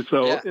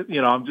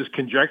 Yeah. I'm just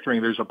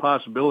conjecturing there's a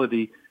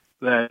possibility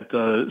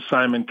that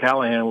Simon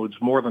Callahan was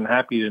more than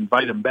happy to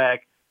invite him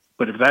back.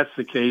 But if that's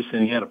the case,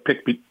 and he had a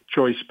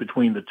choice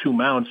between the 2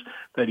 mounts,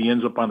 that he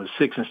ends up on the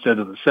 6 instead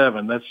of the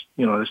 7, that's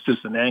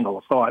just an angle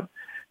of thought.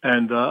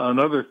 And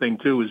another thing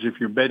too is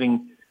if you're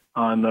betting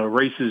on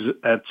races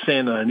at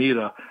Santa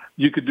Anita,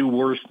 you could do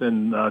worse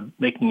than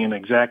making an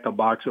exacta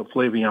box of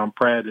Flavian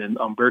Prat and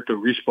Umberto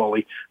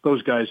Rispoli.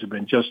 Those guys have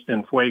been just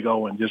in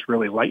fuego and just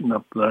really lighten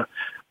up the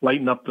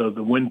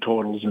win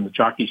totals in the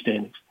jockey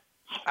standings.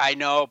 I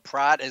know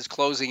Prat is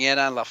closing in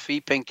on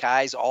Laffit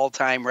Pincay's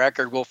all-time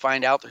record. We'll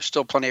find out. There's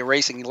still plenty of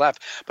racing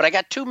left. But I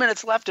got 2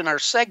 minutes left in our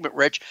segment,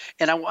 Rich,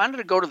 and I wanted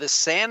to go to the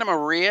Santa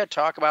Maria,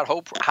 talk about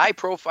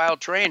high-profile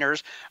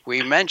trainers.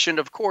 We mentioned,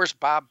 of course,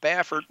 Bob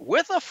Baffert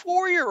with a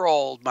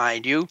 4-year-old,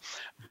 mind you.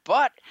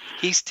 But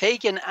he's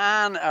taken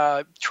on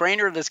a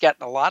trainer that's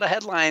gotten a lot of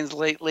headlines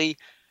lately,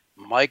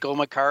 Michael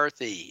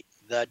McCarthy,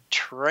 the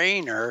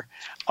trainer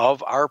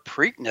of our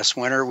Preakness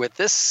winner with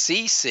this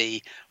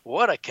CC.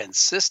 What a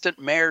consistent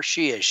mare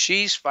she is.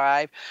 She's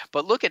 5.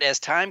 But look at, as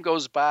time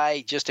goes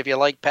by, just if you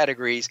like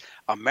pedigrees,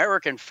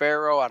 American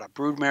Pharaoh out of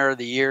Broodmare of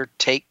the Year,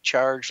 Take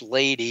Charge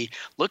Lady,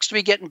 looks to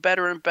be getting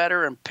better and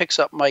better and picks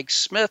up Mike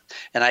Smith.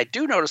 And I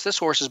do notice this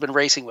horse has been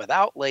racing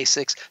without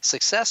Lasix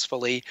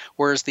successfully,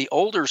 whereas the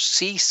older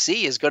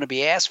CC is going to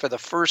be asked for the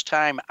first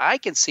time I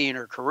can see in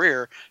her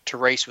career to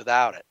race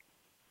without it.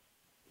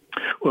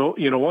 Well,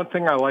 one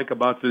thing I like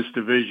about this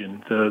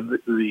division,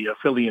 the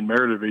filly and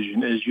mare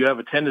division, is you have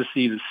a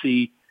tendency to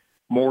see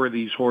more of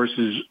these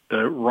horses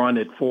run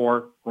at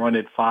 4, run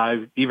at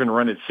 5, even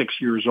run at 6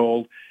 years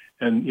old.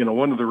 And,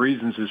 one of the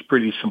reasons is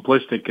pretty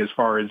simplistic as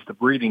far as the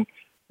breeding.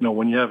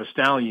 When you have a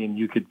stallion,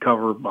 you could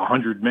cover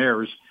 100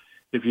 mares.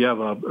 If you have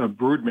a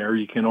broodmare,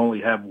 you can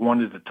only have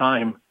one at a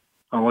time,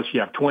 unless you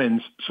have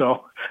twins.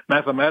 So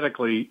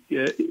mathematically,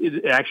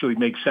 it actually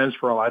makes sense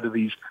for a lot of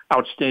these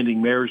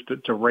outstanding mares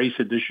to race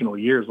additional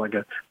years, like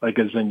a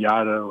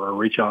Zenyatta or a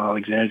Rachel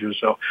Alexandra.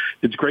 So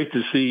it's great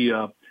to see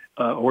a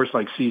horse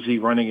like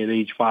CZ running at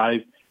age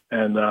 5.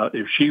 And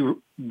if she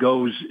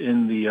goes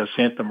in the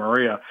Santa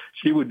Maria,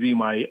 she would be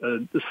my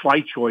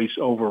slight choice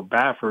over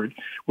Baffert.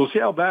 We'll see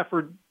how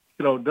Baffert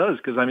does,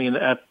 because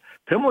at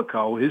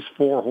Pimlico, his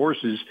 4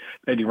 horses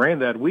that he ran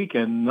that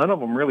weekend, none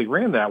of them really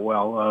ran that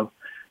well.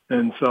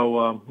 And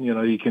so,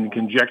 you can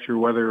conjecture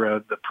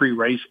whether the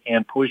pre-race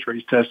and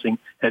post-race testing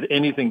had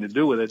anything to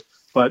do with it.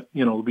 But,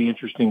 it'll be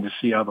interesting to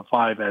see how the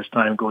 5, as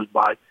time goes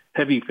by,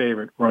 heavy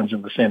favorite runs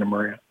in the Santa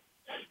Maria.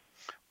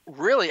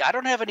 Really? I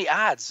don't have any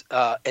odds.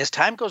 As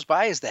time goes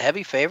by, is the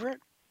heavy favorite?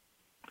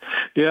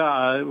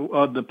 Yeah,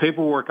 the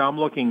paperwork I'm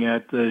looking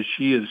at,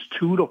 she is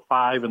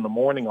 2-5 in the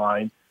morning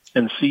line,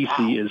 and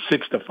CC is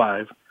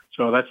 6-5.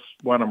 So that's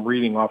what I'm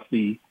reading off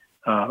the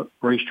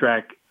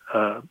racetrack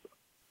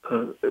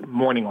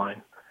morning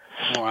line.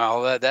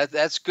 Well,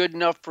 that's good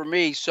enough for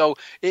me. So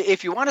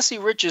if you want to see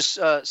Rich's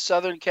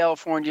Southern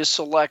California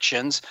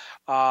selections,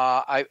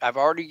 I've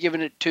already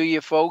given it to you,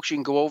 folks. You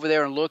can go over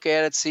there and look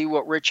at it, see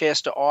what Rich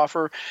has to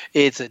offer.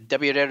 It's at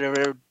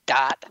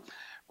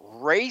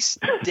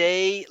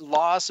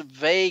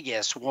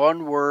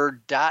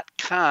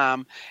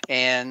www.racedaylasvegas.com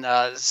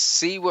and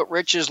see what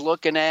Rich is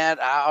looking at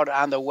out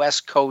on the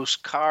West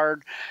Coast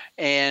card.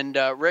 And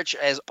Rich,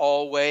 as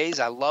always,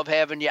 I love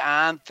having you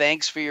on.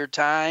 Thanks for your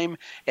time,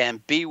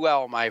 and be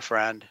well, my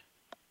friend.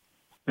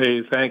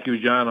 Hey, thank you,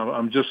 John.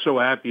 I'm just so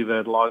happy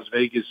that Las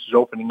Vegas is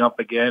opening up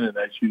again, and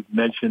as you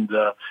mentioned,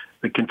 the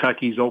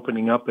Kentucky's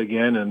opening up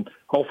again, and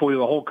hopefully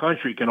the whole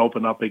country can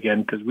open up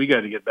again, because we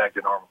got to get back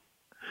to normal.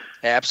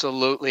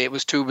 Absolutely. It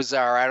was too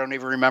bizarre. I don't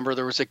even remember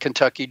there was a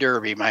Kentucky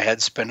Derby. My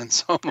head's spinning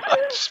so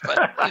much.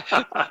 But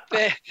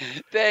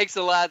thanks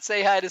a lot.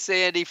 Say hi to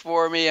Sandy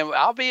for me, and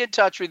I'll be in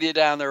touch with you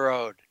down the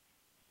road.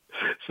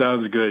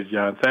 Sounds good,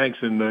 John. Thanks,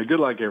 and good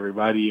luck,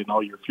 everybody, in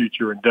all your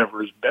future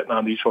endeavors betting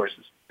on these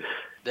horses.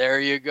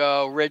 There you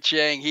go. Rich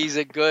Yang, he's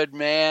a good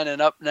man.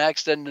 And up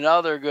next,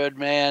 another good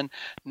man,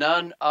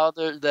 none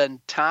other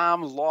than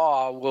Tom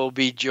Law will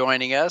be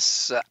joining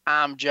us.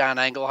 I'm John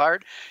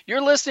Englehart.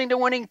 You're listening to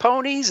Winning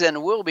Ponies,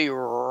 and we'll be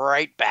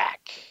right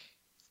back.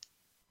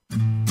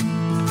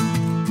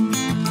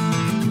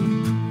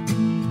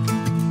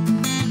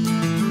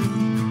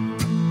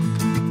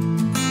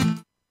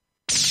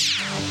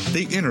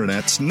 The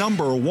Internet's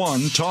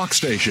 #1 talk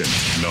station.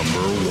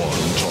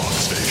 #1 talk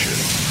station.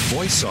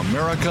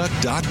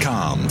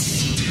 VoiceAmerica.com.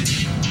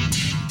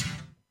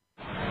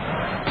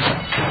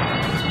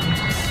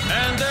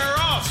 And they're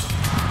off.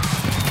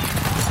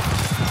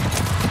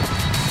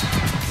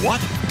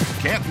 What?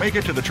 Can't make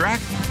it to the track?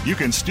 You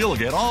can still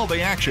get all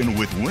the action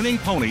with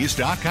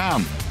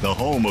winningponies.com, the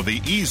home of the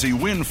easy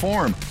win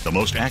form, the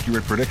most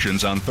accurate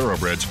predictions on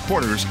thoroughbreds,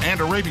 quarters, and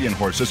Arabian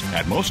horses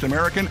at most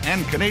American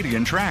and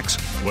Canadian tracks.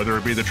 Whether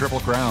it be the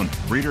Triple Crown,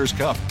 Breeders'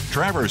 Cup,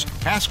 Travers,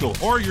 Haskell,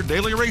 or your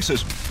daily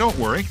races, don't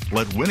worry,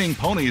 let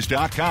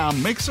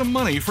winningponies.com make some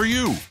money for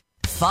you.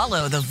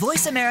 Follow the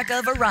Voice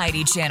America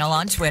Variety channel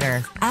on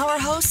Twitter. Our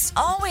hosts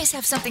always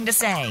have something to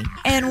say,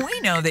 and we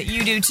know that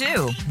you do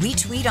too. We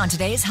tweet on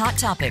today's hot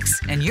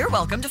topics, and you're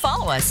welcome to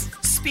follow us.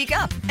 Speak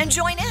up and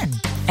join in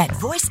at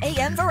Voice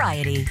AM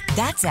Variety.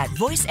 That's at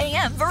Voice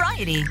AM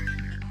Variety.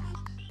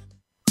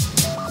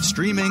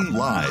 Streaming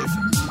live,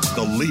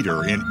 the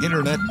leader in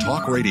Internet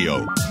talk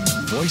radio,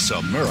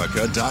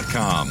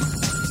 VoiceAmerica.com.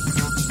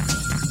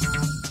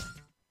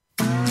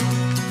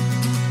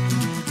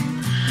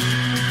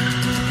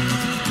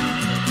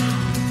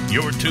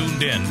 You're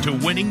tuned in to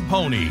Winning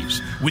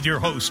Ponies with your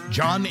host,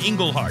 John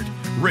Englehart,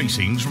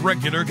 racing's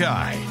regular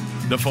guy.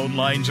 The phone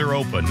lines are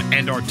open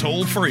and are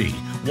toll-free,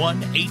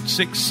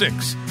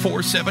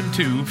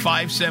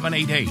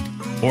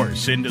 1-866-472-5788. Or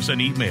send us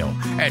an email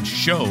at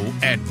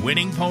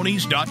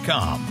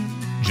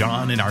show@winningponies.com.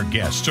 John and our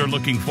guests are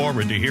looking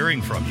forward to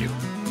hearing from you.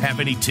 Have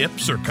any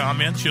tips or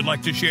comments you'd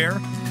like to share?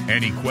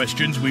 Any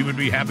questions we would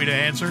be happy to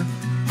answer?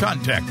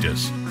 Contact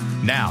us.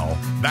 Now,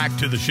 back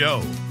to the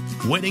show.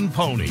 Winning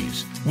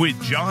Ponies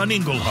with John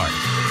Englehart.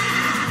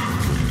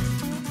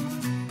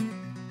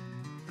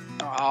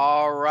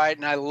 All right,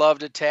 and I love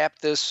to tap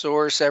this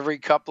source every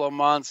couple of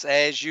months.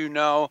 As you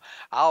know,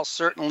 I'll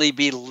certainly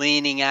be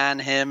leaning on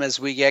him as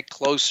we get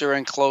closer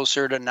and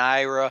closer to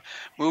Naira,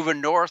 moving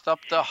north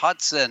up the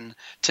Hudson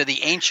to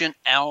the ancient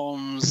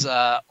elms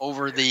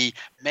over the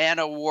Man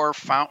o' War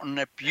Fountain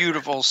at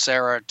beautiful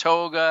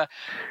Saratoga,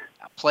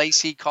 a place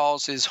he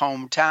calls his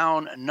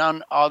hometown,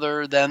 none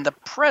other than the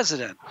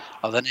president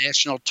of the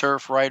National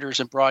Turf Writers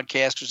and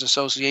Broadcasters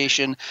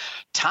Association,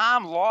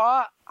 Tom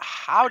Law.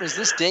 How does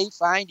this day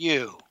find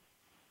you?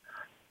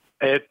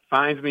 It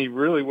finds me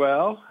really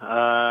well.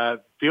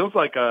 Feels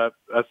like a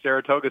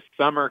Saratoga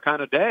summer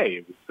kind of day.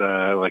 It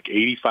was like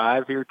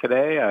 85 here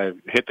today. I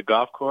hit the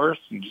golf course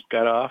and just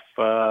got off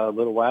a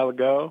little while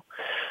ago.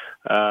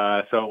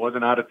 So it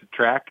wasn't out at the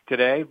track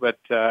today, but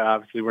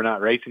obviously we're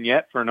not racing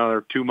yet for another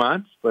 2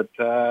 months, but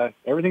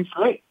everything's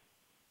great.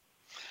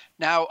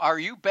 Now, are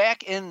you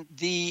back in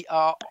the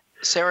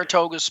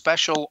Saratoga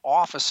special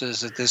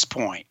offices at this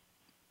point?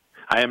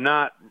 I am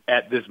not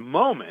at this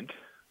moment,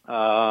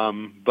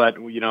 but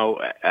you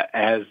know,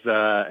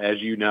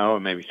 as you know,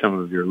 and maybe some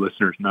of your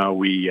listeners know,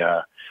 we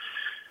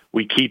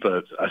keep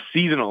a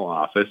seasonal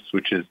office,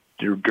 which is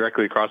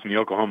directly across from the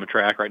Oklahoma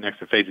track, right next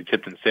to Faisy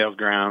Tipton Sales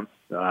Grounds.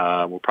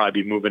 We'll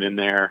probably be moving in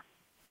there.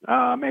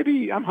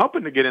 Maybe I'm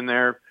hoping to get in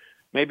there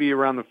maybe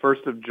around the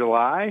 1st of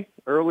July,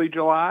 early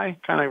July,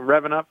 kind of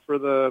revving up for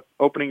the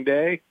opening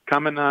day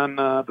coming on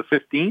the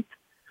 15th.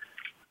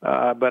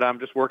 But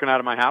I'm just working out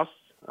of my house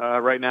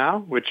right now,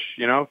 which,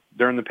 you know,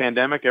 during the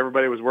pandemic,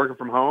 everybody was working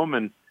from home,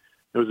 and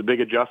it was a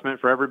big adjustment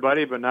for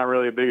everybody, but not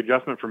really a big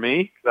adjustment for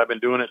me because I've been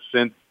doing it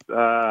since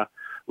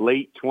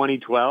late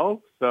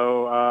 2012.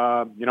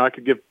 So, you know,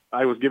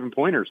 I was giving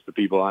pointers to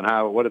people on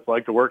what it's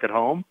like to work at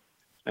home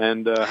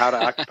and how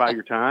to occupy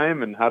your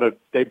time and how to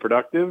stay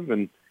productive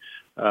and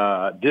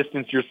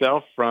distance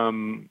yourself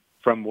from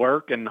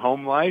work and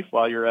home life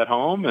while you're at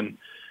home. And,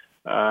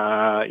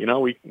 you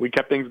know, we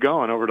kept things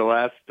going over the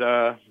last,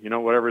 you know,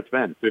 whatever it's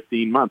been,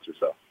 15 months or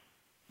so.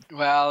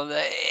 Well,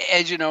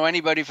 as you know,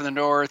 anybody from the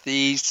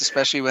Northeast,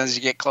 especially as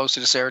you get closer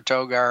to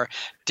Saratoga, are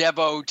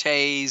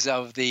devotees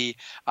of the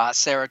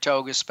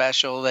Saratoga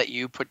special that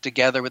you put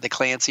together with the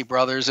Clancy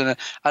brothers, and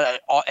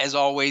as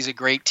always, a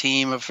great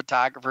team of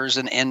photographers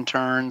and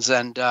interns.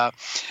 And I'll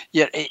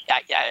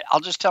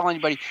just tell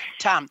anybody,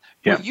 Tom,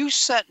 what you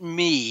sent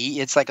me,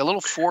 it's like a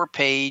little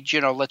 4-page,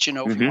 you know, let you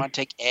know if you want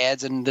to take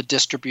ads and the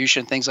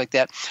distribution, things like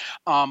that.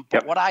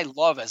 But what I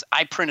love is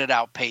I printed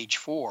out page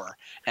 4,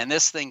 and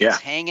this thing is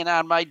hanging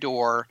on my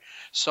door,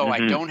 so I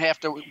don't have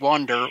to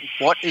wonder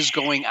what is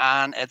going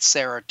on at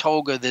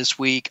Saratoga this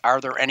week. Are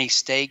there any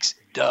stakes?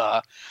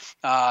 Duh.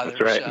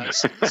 That's right.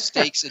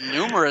 Stakes in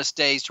numerous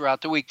days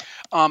throughout the week.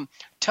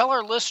 Tell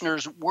our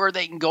listeners where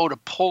they can go to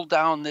pull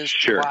down this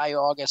July,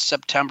 August,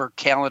 September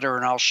calendar,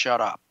 and I'll shut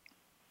up.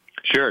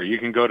 Sure. You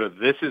can go to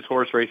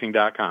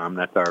thisishorseracing.com.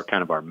 That's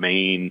our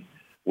main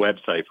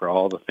website for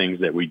all the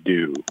things that we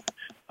do.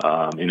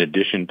 In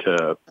addition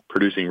to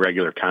producing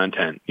regular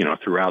content, you know,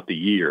 throughout the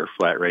year,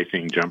 flat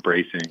racing, jump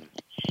racing,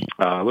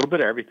 a little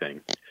bit of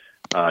everything,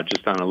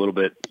 just on a little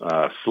bit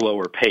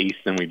slower pace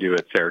than we do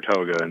at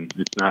Saratoga. And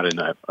it's not in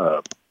a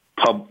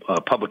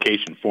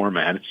publication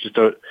format. It's just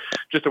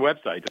a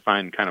website to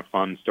find kind of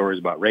fun stories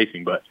about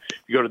racing. But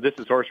if you go to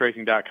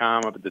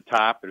thisishorseracing.com, up at the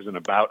top, there's an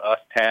About Us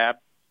tab.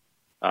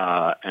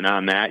 And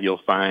on that,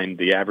 you'll find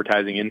the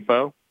advertising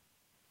info.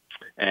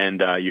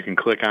 And you can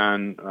click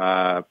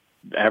on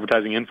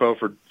advertising info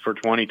for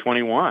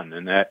 2021,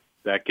 and that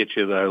gets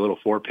you the little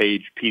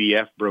 4-page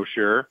PDF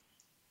brochure.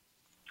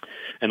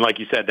 And like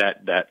you said,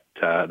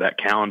 that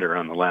calendar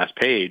on the last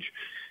page,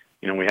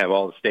 you know, we have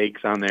all the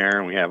stakes on there,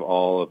 and we have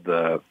all of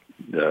the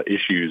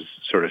issues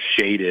sort of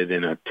shaded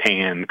in a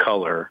tan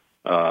color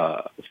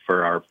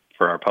for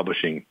our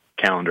publishing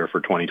calendar for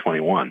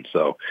 2021.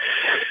 So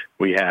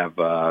we have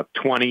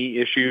 20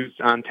 issues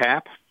on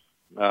tap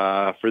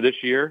for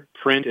this year,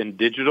 print and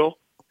digital.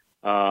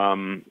 A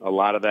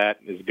lot of that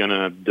is going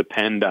to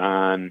depend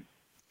on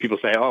people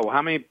say, oh, well,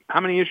 how many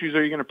issues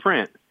are you going to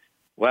print?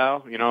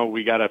 Well, you know,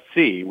 we got to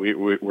see.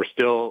 We're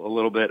still a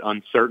little bit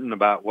uncertain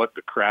about what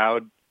the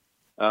crowd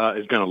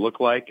is going to look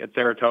like at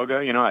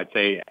Saratoga. You know, I'd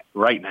say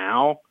right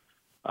now,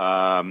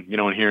 you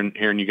know, and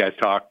hearing you guys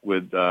talk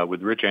with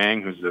Rich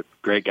Ang, who's a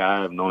great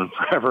guy. I've known him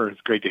forever.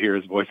 It's great to hear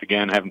his voice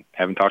again.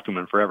 Haven't talked to him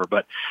in forever,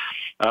 but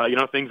you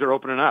know, things are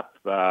opening up.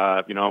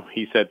 You know,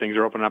 he said things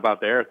are opening up out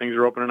there. Things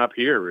are opening up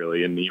here,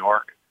 really, in New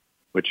York.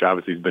 which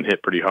obviously has been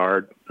hit pretty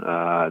hard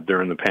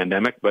during the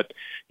pandemic. But,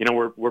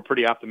 we're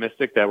pretty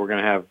optimistic that we're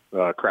going to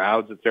have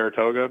crowds at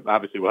Saratoga.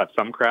 Obviously, we'll have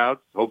some crowds.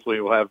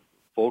 Hopefully, we'll have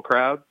full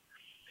crowds.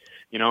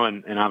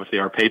 And obviously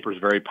our paper is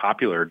very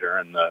popular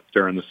during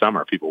the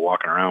summer. People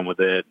walking around with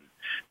it,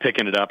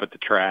 picking it up at the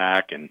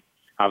track, and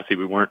obviously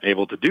we weren't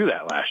able to do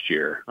that last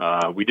year.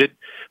 We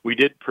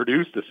did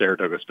produce the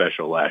Saratoga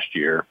special last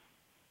year,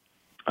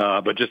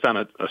 but just on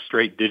a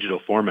straight digital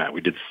format.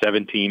 We did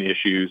 17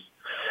 issues.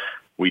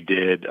 We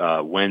did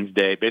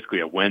basically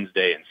a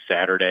Wednesday and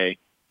Saturday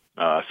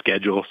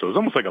schedule. So it was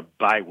almost like a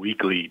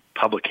bi-weekly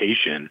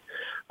publication.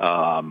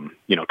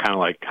 Kind of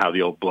like how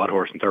the old Blood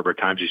Horse and Thoroughbred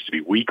Times used to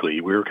be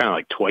weekly. We were kind of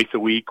like twice a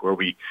week where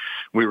we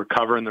were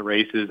covering the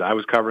races. I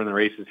was covering the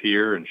races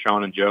here, and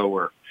Sean and Joe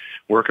were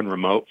working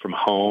remote from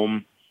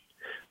home.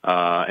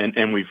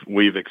 And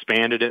we've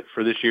expanded it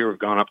for this year. We've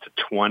gone up to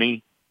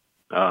 20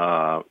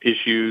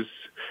 issues,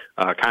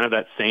 kind of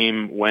that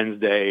same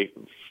Wednesday,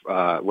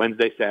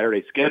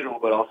 Saturday schedule,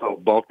 but also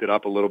bulked it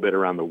up a little bit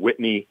around the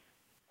Whitney,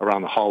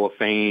 around the Hall of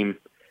Fame,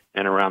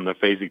 and around the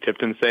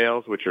Fasig-Tipton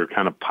sales, which are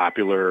kind of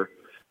popular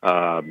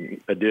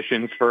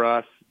additions for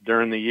us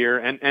during the year.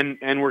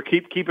 And we're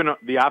keeping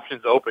the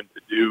options open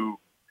to do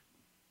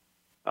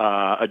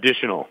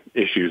additional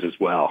issues as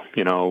well,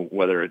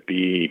 whether it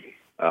be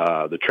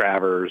the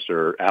Travers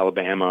or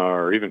Alabama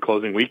or even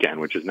closing weekend,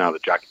 which is now the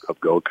Jockey Club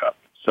Gold Cup.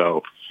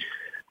 So,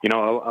 a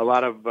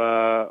lot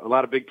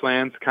of big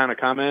plans kind of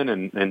coming,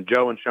 and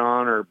Joe and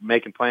Sean are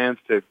making plans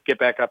to get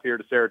back up here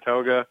to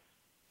Saratoga,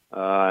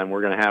 and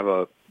we're going to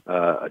have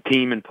a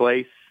team in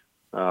place.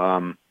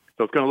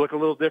 So it's going to look a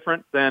little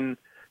different than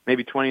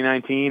maybe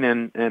 2019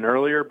 and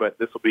earlier, but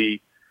this will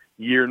be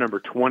year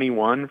number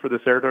 21 for the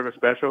Saratoga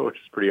Special, which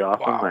is pretty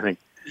awesome. Wow. I think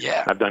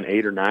I've done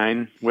 8 or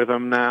 9 with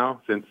them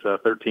now since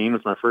 13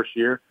 was my first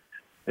year.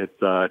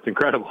 It's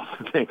incredible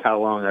to think how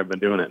long I've been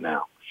doing it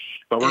now.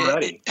 But we're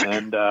ready,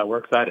 and we're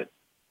excited.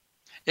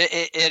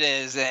 It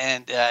is,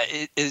 and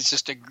it is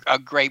just a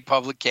great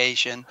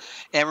publication.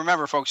 And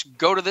remember, folks,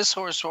 go to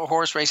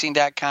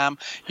thishorsracing.com.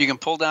 You can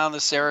pull down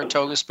the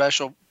Saratoga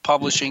Special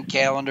publishing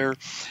calendar,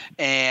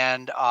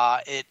 and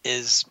it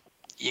is.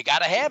 You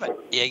got to have it.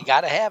 You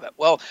got to have it.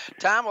 Well,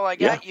 Tom, I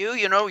got you.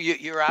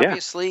 You're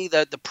obviously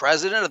the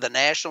president of the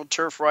National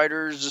Turf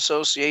Writers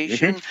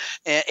Association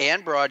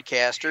and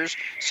broadcasters.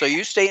 So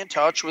you stay in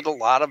touch with a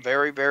lot of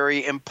very,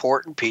 very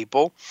important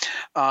people.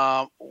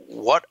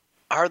 What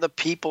are the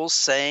people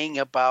saying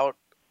about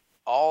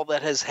all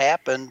that has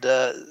happened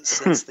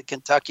since the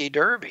Kentucky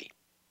Derby?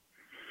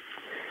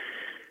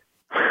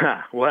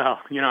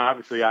 Well,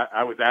 obviously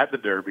I was at the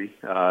Derby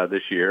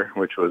this year,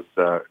 which was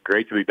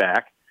great to be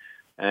back.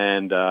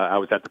 And I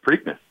was at the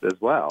Preakness as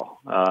well.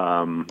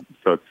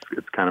 So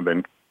it's kind of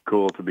been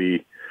cool to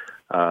be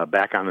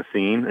back on the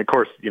scene. Of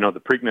course, the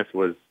Preakness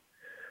was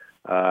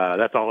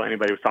that's all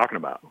anybody was talking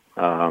about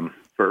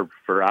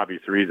for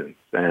obvious reasons.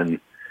 And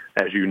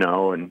as you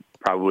know, and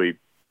probably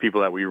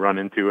people that we run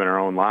into in our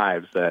own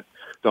lives that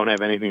don't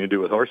have anything to do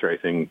with horse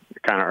racing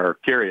kind of are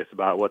curious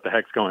about what the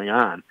heck's going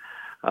on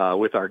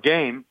with our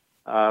game.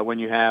 When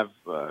you have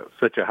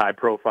such a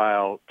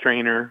high-profile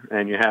trainer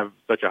and you have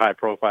such a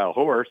high-profile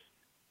horse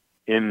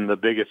in the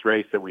biggest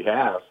race that we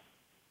have,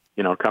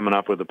 coming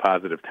up with a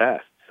positive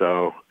test.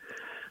 So,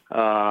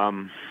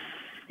 I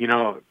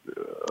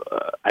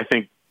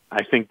think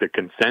the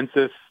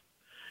consensus,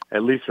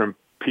 at least from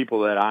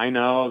people that I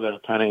know that are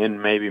kind of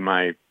in maybe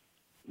my,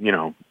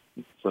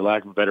 for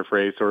lack of a better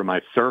phrase, sort of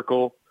my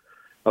circle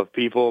of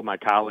people, my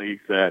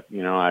colleagues that,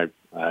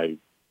 I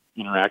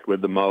interact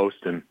with the most.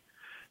 And,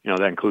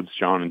 that includes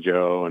Sean and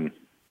Joe and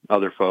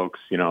other folks,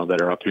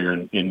 that are up here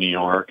in New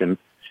York and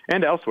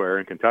elsewhere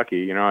in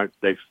Kentucky.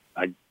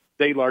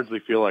 They largely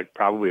feel like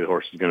probably the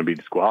horse is going to be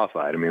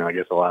disqualified. I mean, I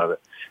guess a lot of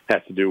it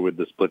has to do with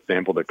the split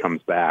sample that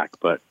comes back.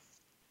 But,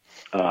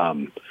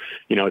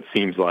 it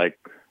seems like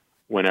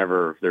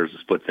whenever there's a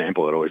split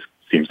sample, it always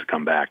seems to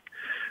come back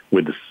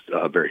with this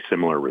very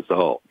similar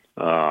result.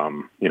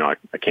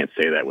 I can't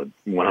say that with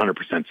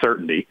 100%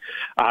 certainty,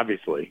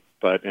 obviously,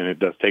 and it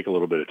does take a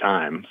little bit of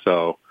time.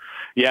 So,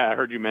 yeah, I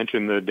heard you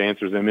mention the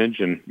Dancer's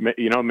Image, and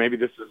maybe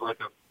this is like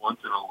a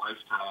once in a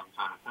lifetime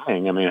kind of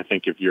thing. I mean, I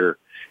think if your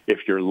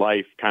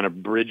life kind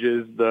of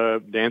bridges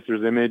the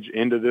Dancer's Image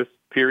into this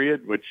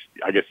period, which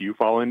I guess you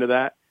fall into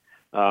that,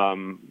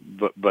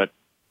 but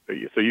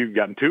so you've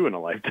gotten 2 in a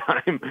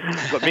lifetime.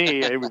 But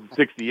me, it was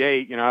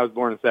 68. I was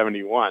born in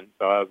 71,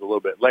 so I was a little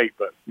bit late.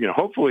 But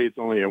hopefully it's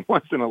only a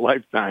once in a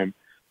lifetime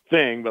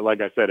thing. But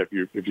like I said, if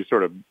you're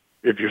sort of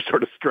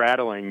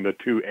straddling the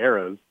 2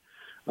 eras.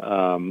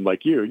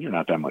 Like you're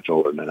not that much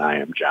older than I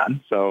am,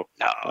 John. So,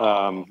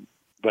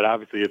 but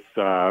obviously it's,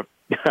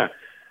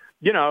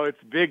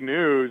 it's big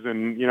news.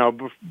 And,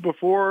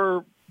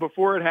 before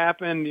it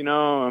happened,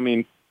 I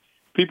mean,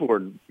 people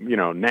were,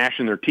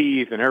 gnashing their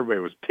teeth and everybody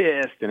was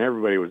pissed and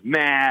everybody was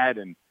mad.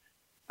 And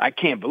I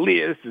can't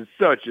believe this is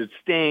such a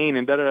stain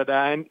and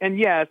da-da-da-da. And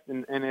yes,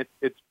 and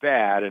it's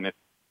bad and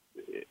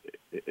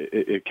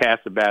it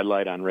casts a bad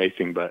light on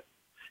racing. But,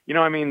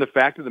 the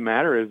fact of the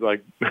matter is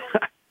like,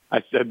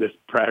 I said this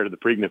prior to the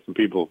Preakness, and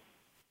people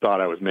thought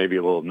I was maybe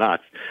a little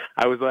nuts.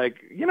 I was like,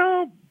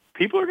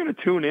 people are going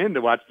to tune in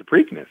to watch the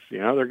Preakness.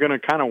 They're going to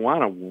kind of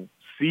want to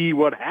see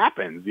what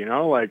happens.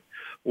 Like,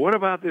 what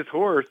about this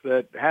horse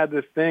that had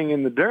this thing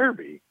in the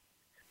Derby?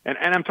 And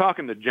I'm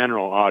talking the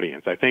general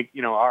audience. I think,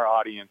 our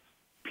audience,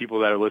 people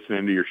that are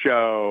listening to your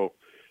show,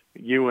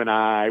 you and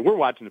I, we're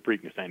watching the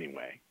Preakness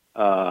anyway.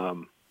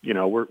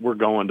 We're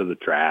going to the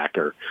track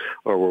or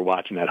we're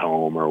watching at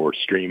home or we're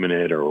streaming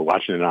it or we're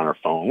watching it on our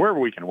phone, wherever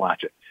we can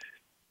watch it.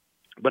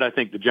 But I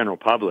think the general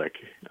public,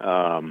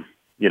 so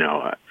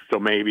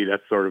maybe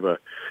that's sort of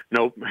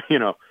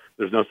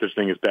there's no such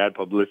thing as bad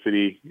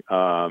publicity.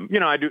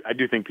 I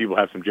do think people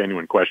have some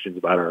genuine questions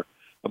about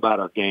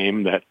our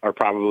game that are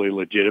probably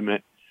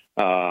legitimate.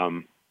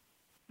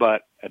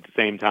 But at the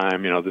same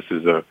time,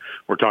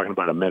 we're talking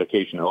about a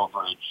medication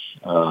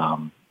overage.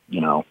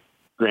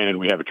 Granted,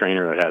 we have a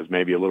trainer that has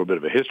maybe a little bit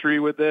of a history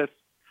with this.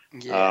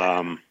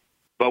 Yeah.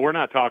 But we're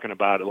not talking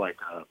about it like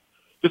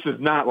this is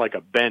not like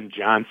a Ben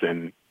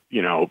Johnson,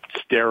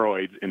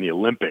 steroids in the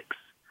Olympics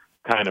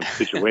kind of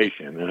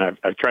situation. And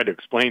I've tried to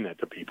explain that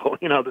to people.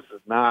 This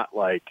is not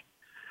like,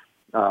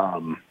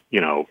 the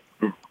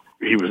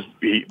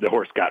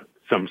horse got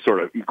some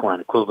sort of equine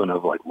equivalent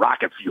of like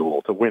rocket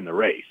fuel to win the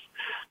race.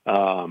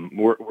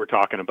 We're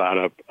talking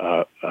about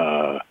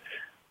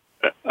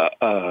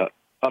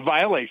a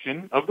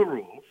violation of the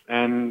rules,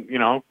 and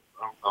a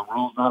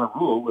rule's not a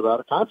rule without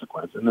a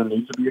consequence, and there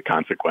needs to be a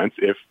consequence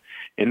if,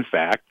 in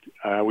fact,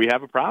 we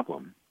have a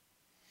problem,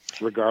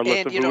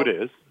 regardless of who it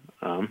is.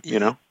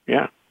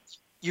 Yeah.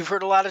 You've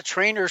heard a lot of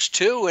trainers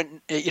too, and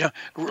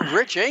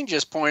Rich Eng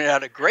just pointed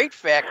out a great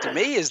fact to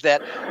me is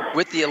that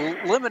with the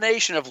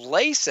elimination of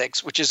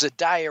Lasix, which is a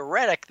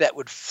diuretic that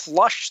would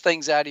flush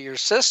things out of your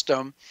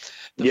system,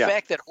 the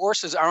fact that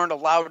horses aren't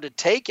allowed to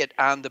take it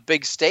on the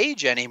big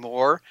stage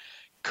anymore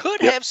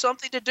could have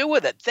something to do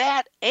with it.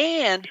 That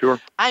and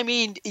I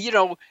mean,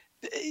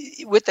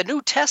 with the new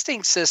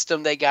testing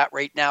system they got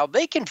right now,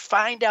 they can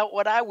find out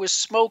what I was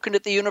smoking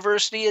at the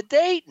University of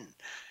Dayton.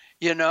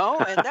 And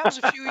that was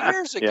a few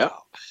years ago.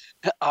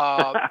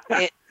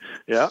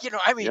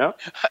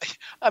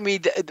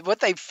 What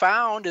they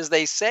found, as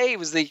they say,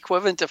 was the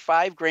equivalent to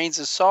 5 grains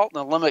of salt in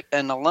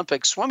an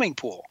Olympic swimming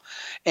pool,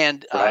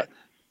 and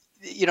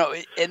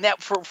and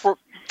that for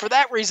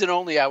that reason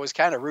only, I was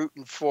kind of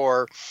rooting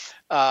for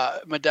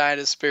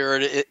Medina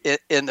Spirit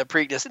in the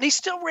Preakness, and he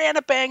still ran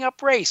a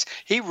bang-up race.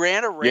 He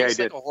ran a race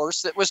like a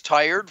horse that was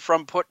tired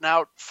from putting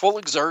out full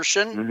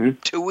exertion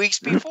 2 weeks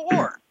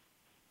before.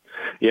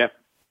 Yeah.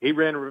 He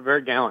ran a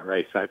very gallant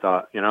race, I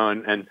thought,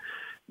 and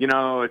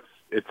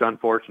it's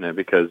unfortunate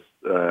because,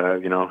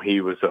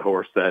 he was a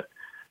horse that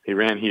he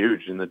ran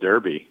huge in the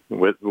Derby.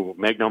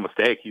 Make no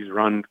mistake, he's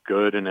run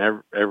good in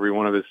every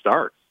one of his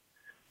starts.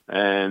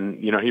 And,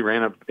 he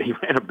ran a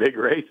big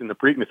race in the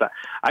Preakness.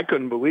 I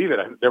couldn't believe it.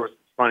 There was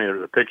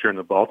a picture in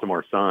the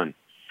Baltimore Sun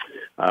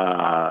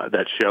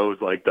that shows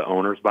like the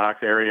owner's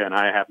box area, and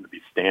I happen to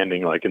be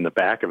standing like in the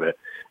back of it.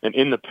 And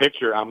in the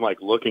picture, I'm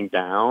like looking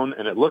down,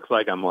 and it looks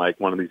like I'm like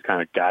one of these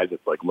kind of guys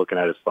that's like looking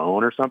at his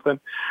phone or something.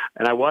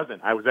 And I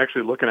wasn't. I was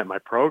actually looking at my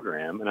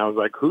program, and I was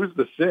like, "Who's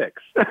the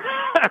 6?"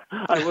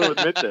 I will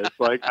admit this.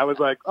 Like I was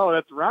like, "Oh,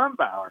 that's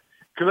Rombauer,"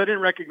 because I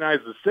didn't recognize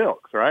the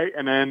Silks, right?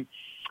 And then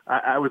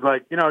I was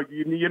like, you know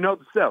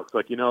the Silks,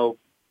 like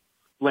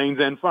Lane's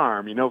End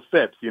Farm,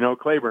 Phipps,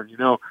 Claiborne,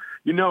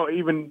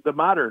 even the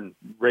modern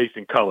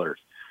racing colors.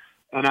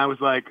 And I was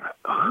like,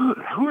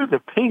 who are the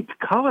pink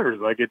colors?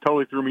 Like, it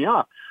totally threw me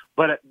off.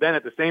 But then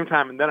at the same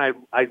time, and then I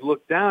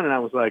looked down and I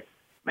was like,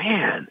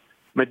 man,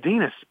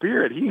 Medina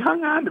Spirit, he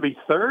hung on to be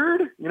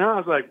third. I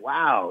was like,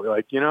 wow,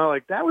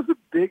 that was a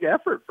big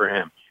effort for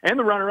him. And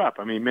the runner-up.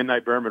 I mean,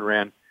 Midnight Berman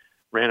ran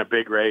a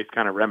big race,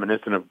 kind of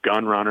reminiscent of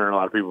Gun Runner. A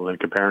lot of people have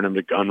been comparing him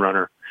to Gun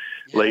Runner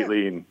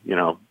lately. And,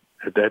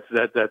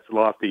 that's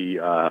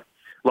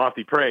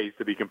lofty praise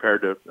to be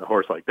compared to a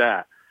horse like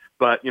that.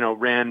 But,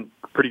 ran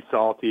pretty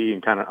salty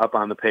and kind of up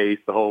on the pace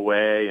the whole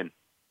way and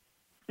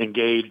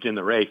engaged in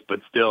the race, but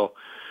still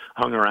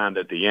hung around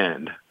at the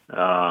end.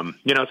 So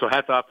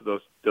hats off to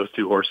those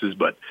two horses.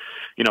 But,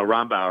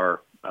 Rombauer,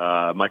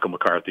 Michael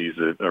McCarthy's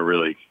a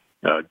really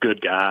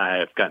good guy.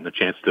 I've gotten a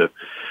chance to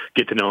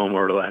get to know him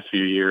over the last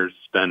few years.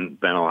 It's been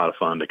a lot of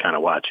fun to kind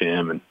of watch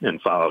him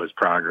and follow his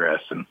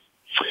progress. And,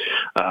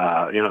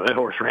 that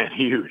horse ran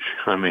huge.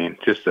 I mean,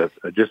 just a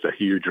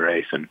huge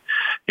race. And,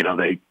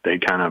 they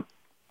kind of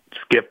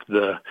skipped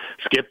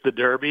the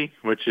Derby,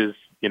 which is,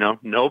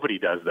 nobody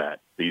does that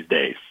these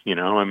days.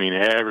 I mean,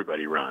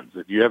 everybody runs.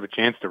 If you have a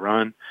chance to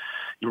run,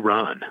 you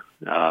run.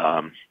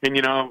 And,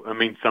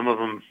 some of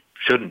them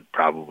shouldn't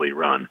probably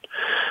run,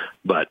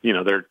 but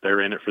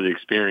they're in it for the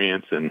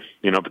experience. And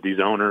but these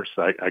owners,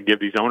 I give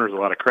these owners a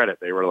lot of credit.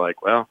 They were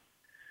like, well,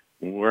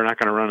 we're not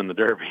going to run in the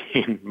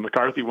Derby.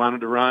 McCarthy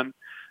wanted to run,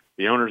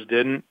 the owners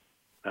didn't.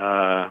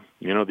 The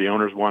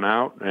owners won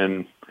out,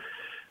 and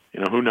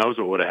who knows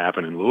what would have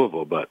happened in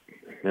Louisville, but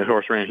that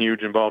horse ran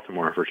huge in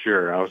Baltimore for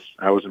sure.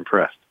 I was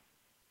impressed.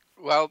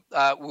 Well,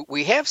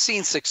 we have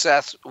seen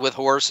success with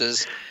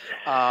horses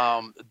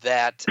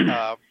that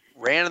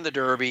ran in the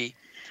Derby,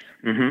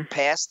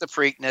 passed the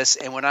Preakness,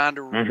 and went on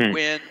to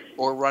win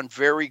or run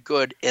very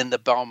good in the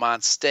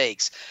Belmont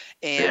Stakes.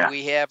 And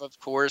we have, of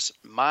course,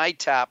 my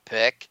top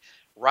pick,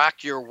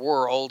 Rock Your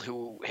World,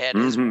 who had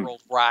his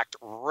world rocked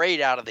right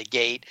out of the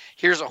gate.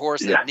 Here's a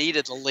horse that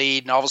needed the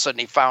lead, and all of a sudden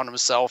he found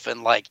himself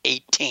in like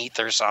 18th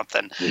or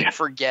something.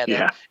 Forget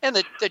it. And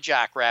the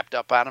jock wrapped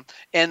up on him.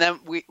 And then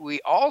we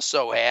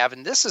also have,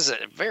 and this is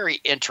very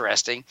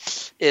interesting,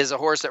 is a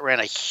horse that ran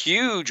a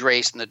huge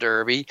race in the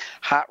Derby,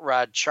 Hot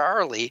Rod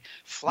Charlie.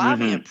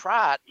 Flavien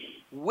Prat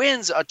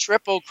wins a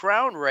Triple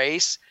Crown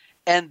race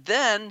and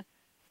then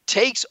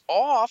takes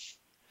off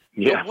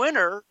the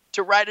winner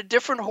to ride a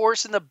different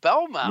horse in the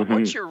Belmont.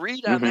 What's your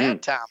read on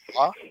that, Tom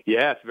Law?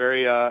 Yeah, it's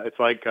very. It's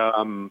like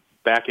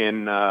back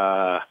in.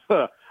 I'm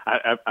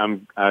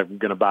going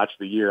to botch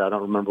the year. I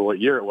don't remember what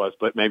year it was,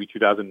 but maybe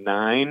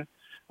 2009.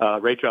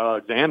 Rachel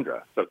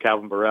Alexandra. So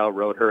Calvin Burrell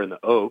rode her in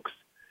the Oaks,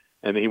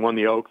 and he won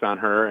the Oaks on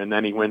her, and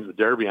then he wins the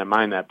Derby on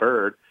Mind That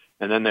Bird,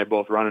 and then they're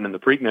both running in the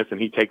Preakness,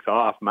 and he takes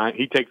off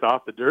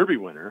the Derby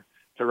winner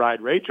to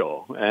ride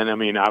Rachel. And I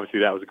mean, obviously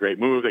that was a great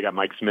move. They got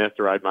Mike Smith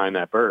to ride Mind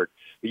That Bird.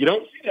 But you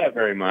don't see that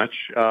very much.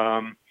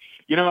 A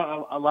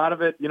lot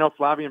of it,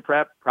 Flavien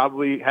Prat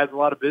probably has a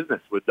lot of business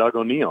with Doug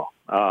O'Neill.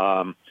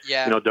 Doug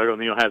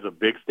O'Neill has a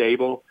big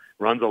stable,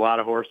 runs a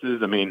lot of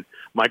horses. I mean,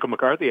 Michael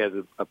McCarthy has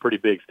a pretty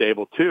big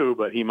stable too,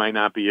 but he might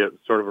not be a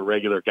sort of a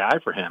regular guy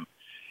for him.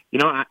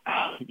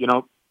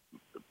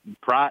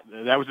 Prat,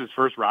 that was his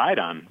first ride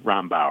on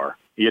Ron Bauer.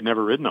 He had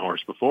never ridden the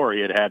horse before.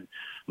 He had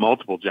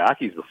multiple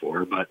jockeys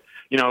before, but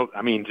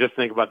just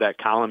think about that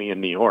colony in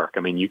New York.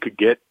 I mean, you could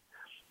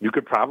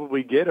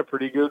probably get a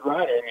pretty good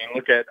ride. I mean,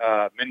 look at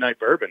Midnight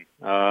Bourbon.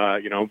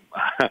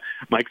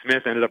 Mike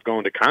Smith ended up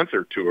going to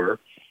Concert Tour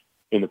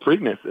in the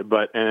Preakness, and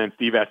then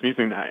Steve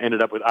Asmussen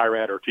ended up with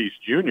Irad Ortiz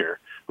Jr.,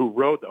 who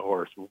rode the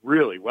horse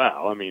really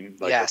well. I mean,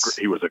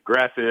 he was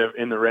aggressive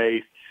in the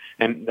race,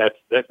 and that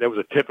was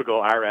a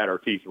typical Irad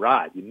Ortiz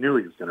ride. You knew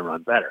he was going to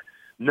run better.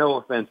 No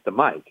offense to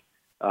Mike,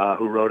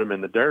 who rode him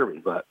in the Derby,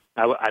 but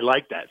I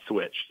like that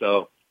switch.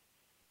 So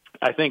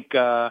I think.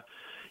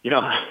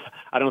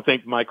 I don't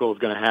think Michael is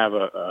going to have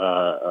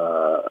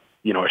a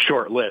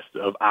short list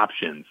of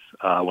options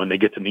when they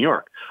get to New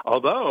York.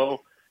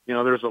 Although,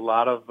 there's a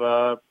lot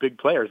of big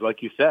players,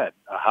 like you said,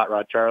 Hot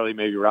Rod Charlie,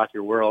 maybe Rock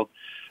Your World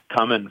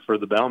coming for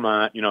the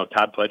Belmont.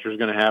 Todd Pletcher's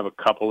going to have a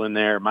couple in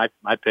there. My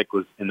pick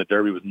was in the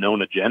Derby was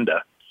Known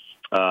Agenda,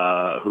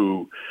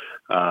 who,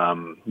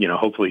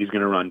 hopefully he's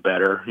going to run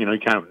better. He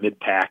kind of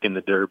mid-pack in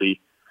the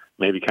Derby.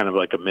 Maybe kind of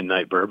like a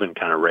Midnight Bourbon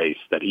kind of race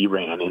that he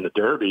ran in the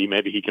Derby.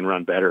 Maybe he can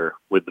run better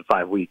with the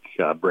 5-week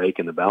break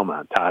in the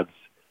Belmont. Todd's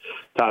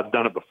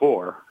done it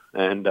before,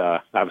 and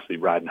obviously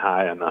riding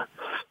high on the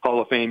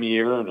Hall of Fame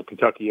year and the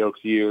Kentucky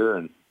Oaks year,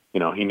 and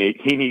he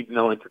needs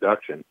no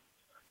introduction.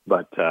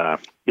 But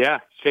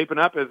shaping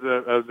up as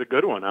a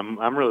good one.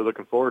 I'm really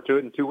looking forward to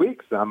it in 2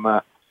 weeks.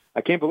 I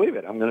can't believe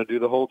it. I'm going to do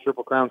the whole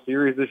Triple Crown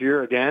series this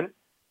year again.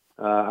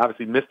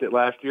 Obviously missed it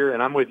last year,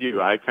 and I'm with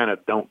you. I kind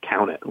of don't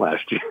count it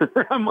last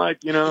year. I'm like,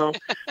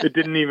 it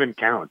didn't even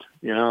count.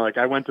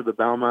 I went to the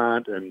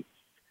Belmont, and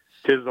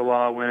Tis the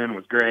Law win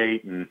was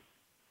great,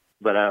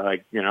 but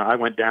I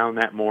went down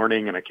that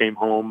morning, and I came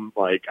home.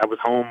 I was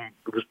home.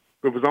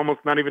 It was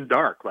almost not even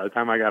dark by the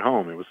time I got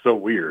home. It was so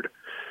weird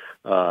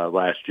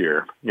last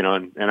year.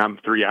 And I'm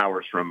 3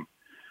 hours from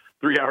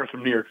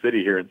New York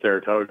City here in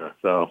Saratoga.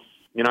 So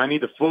I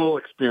need the full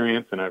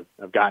experience, and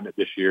I've gotten it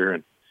this year,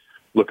 and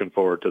looking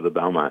forward to the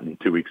Belmont in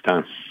 2 weeks'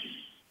 time.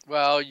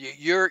 Well,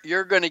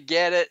 you're going to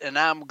get it, and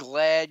I'm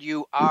glad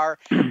you are.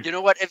 You know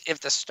what?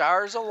 If the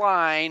stars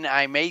align,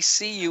 I may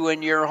see you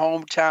in your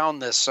hometown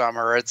this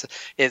summer.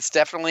 It's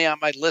definitely on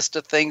my list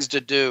of things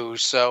to do.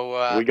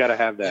 So we got to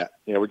have that.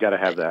 Yeah, we got to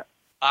have that.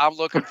 I'm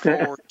looking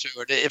forward to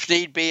it. If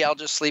need be, I'll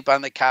just sleep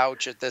on the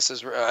couch at This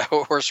Is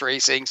Horse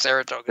Racing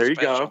Saratoga. There you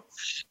special.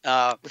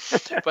 Go.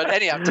 But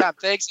anyhow, Tom,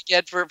 thanks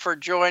again for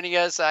joining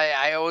us.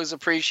 I always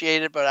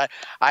appreciate it, but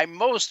I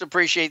most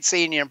appreciate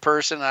seeing you in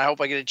person. I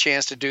hope I get a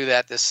chance to do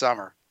that this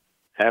summer.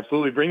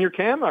 Absolutely. Bring your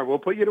camera. We'll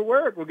put you to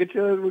work. We'll get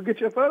you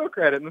a photo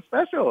credit in the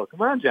special.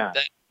 Come on, John.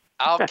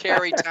 I'll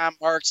carry Tom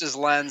Marks's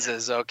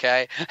lenses,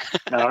 okay?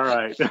 All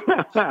right.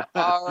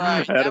 All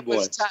right. That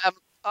was Tom.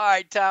 All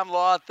right, Tom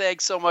Law,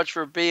 thanks so much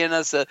for being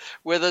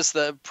with us,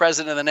 the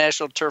president of the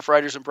National Turf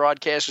Riders and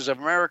Broadcasters of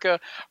America.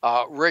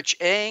 Rich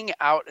Eng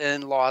out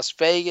in Las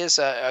Vegas,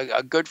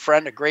 a good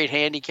friend, a great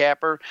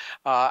handicapper.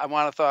 I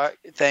want to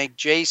thank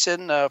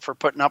Jason for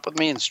putting up with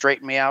me and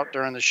straightening me out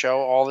during the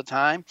show all the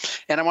time.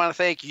 And I want to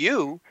thank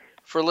you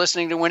for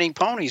listening to Winning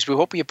Ponies. We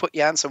hope you put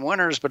you on some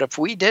winners, but if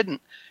we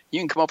didn't, you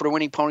can come over to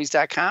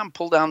winningponies.com,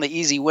 pull down the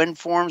easy win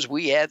forms.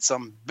 We had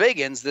some big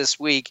ones this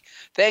week.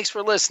 Thanks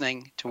for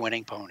listening to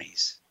Winning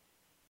Ponies.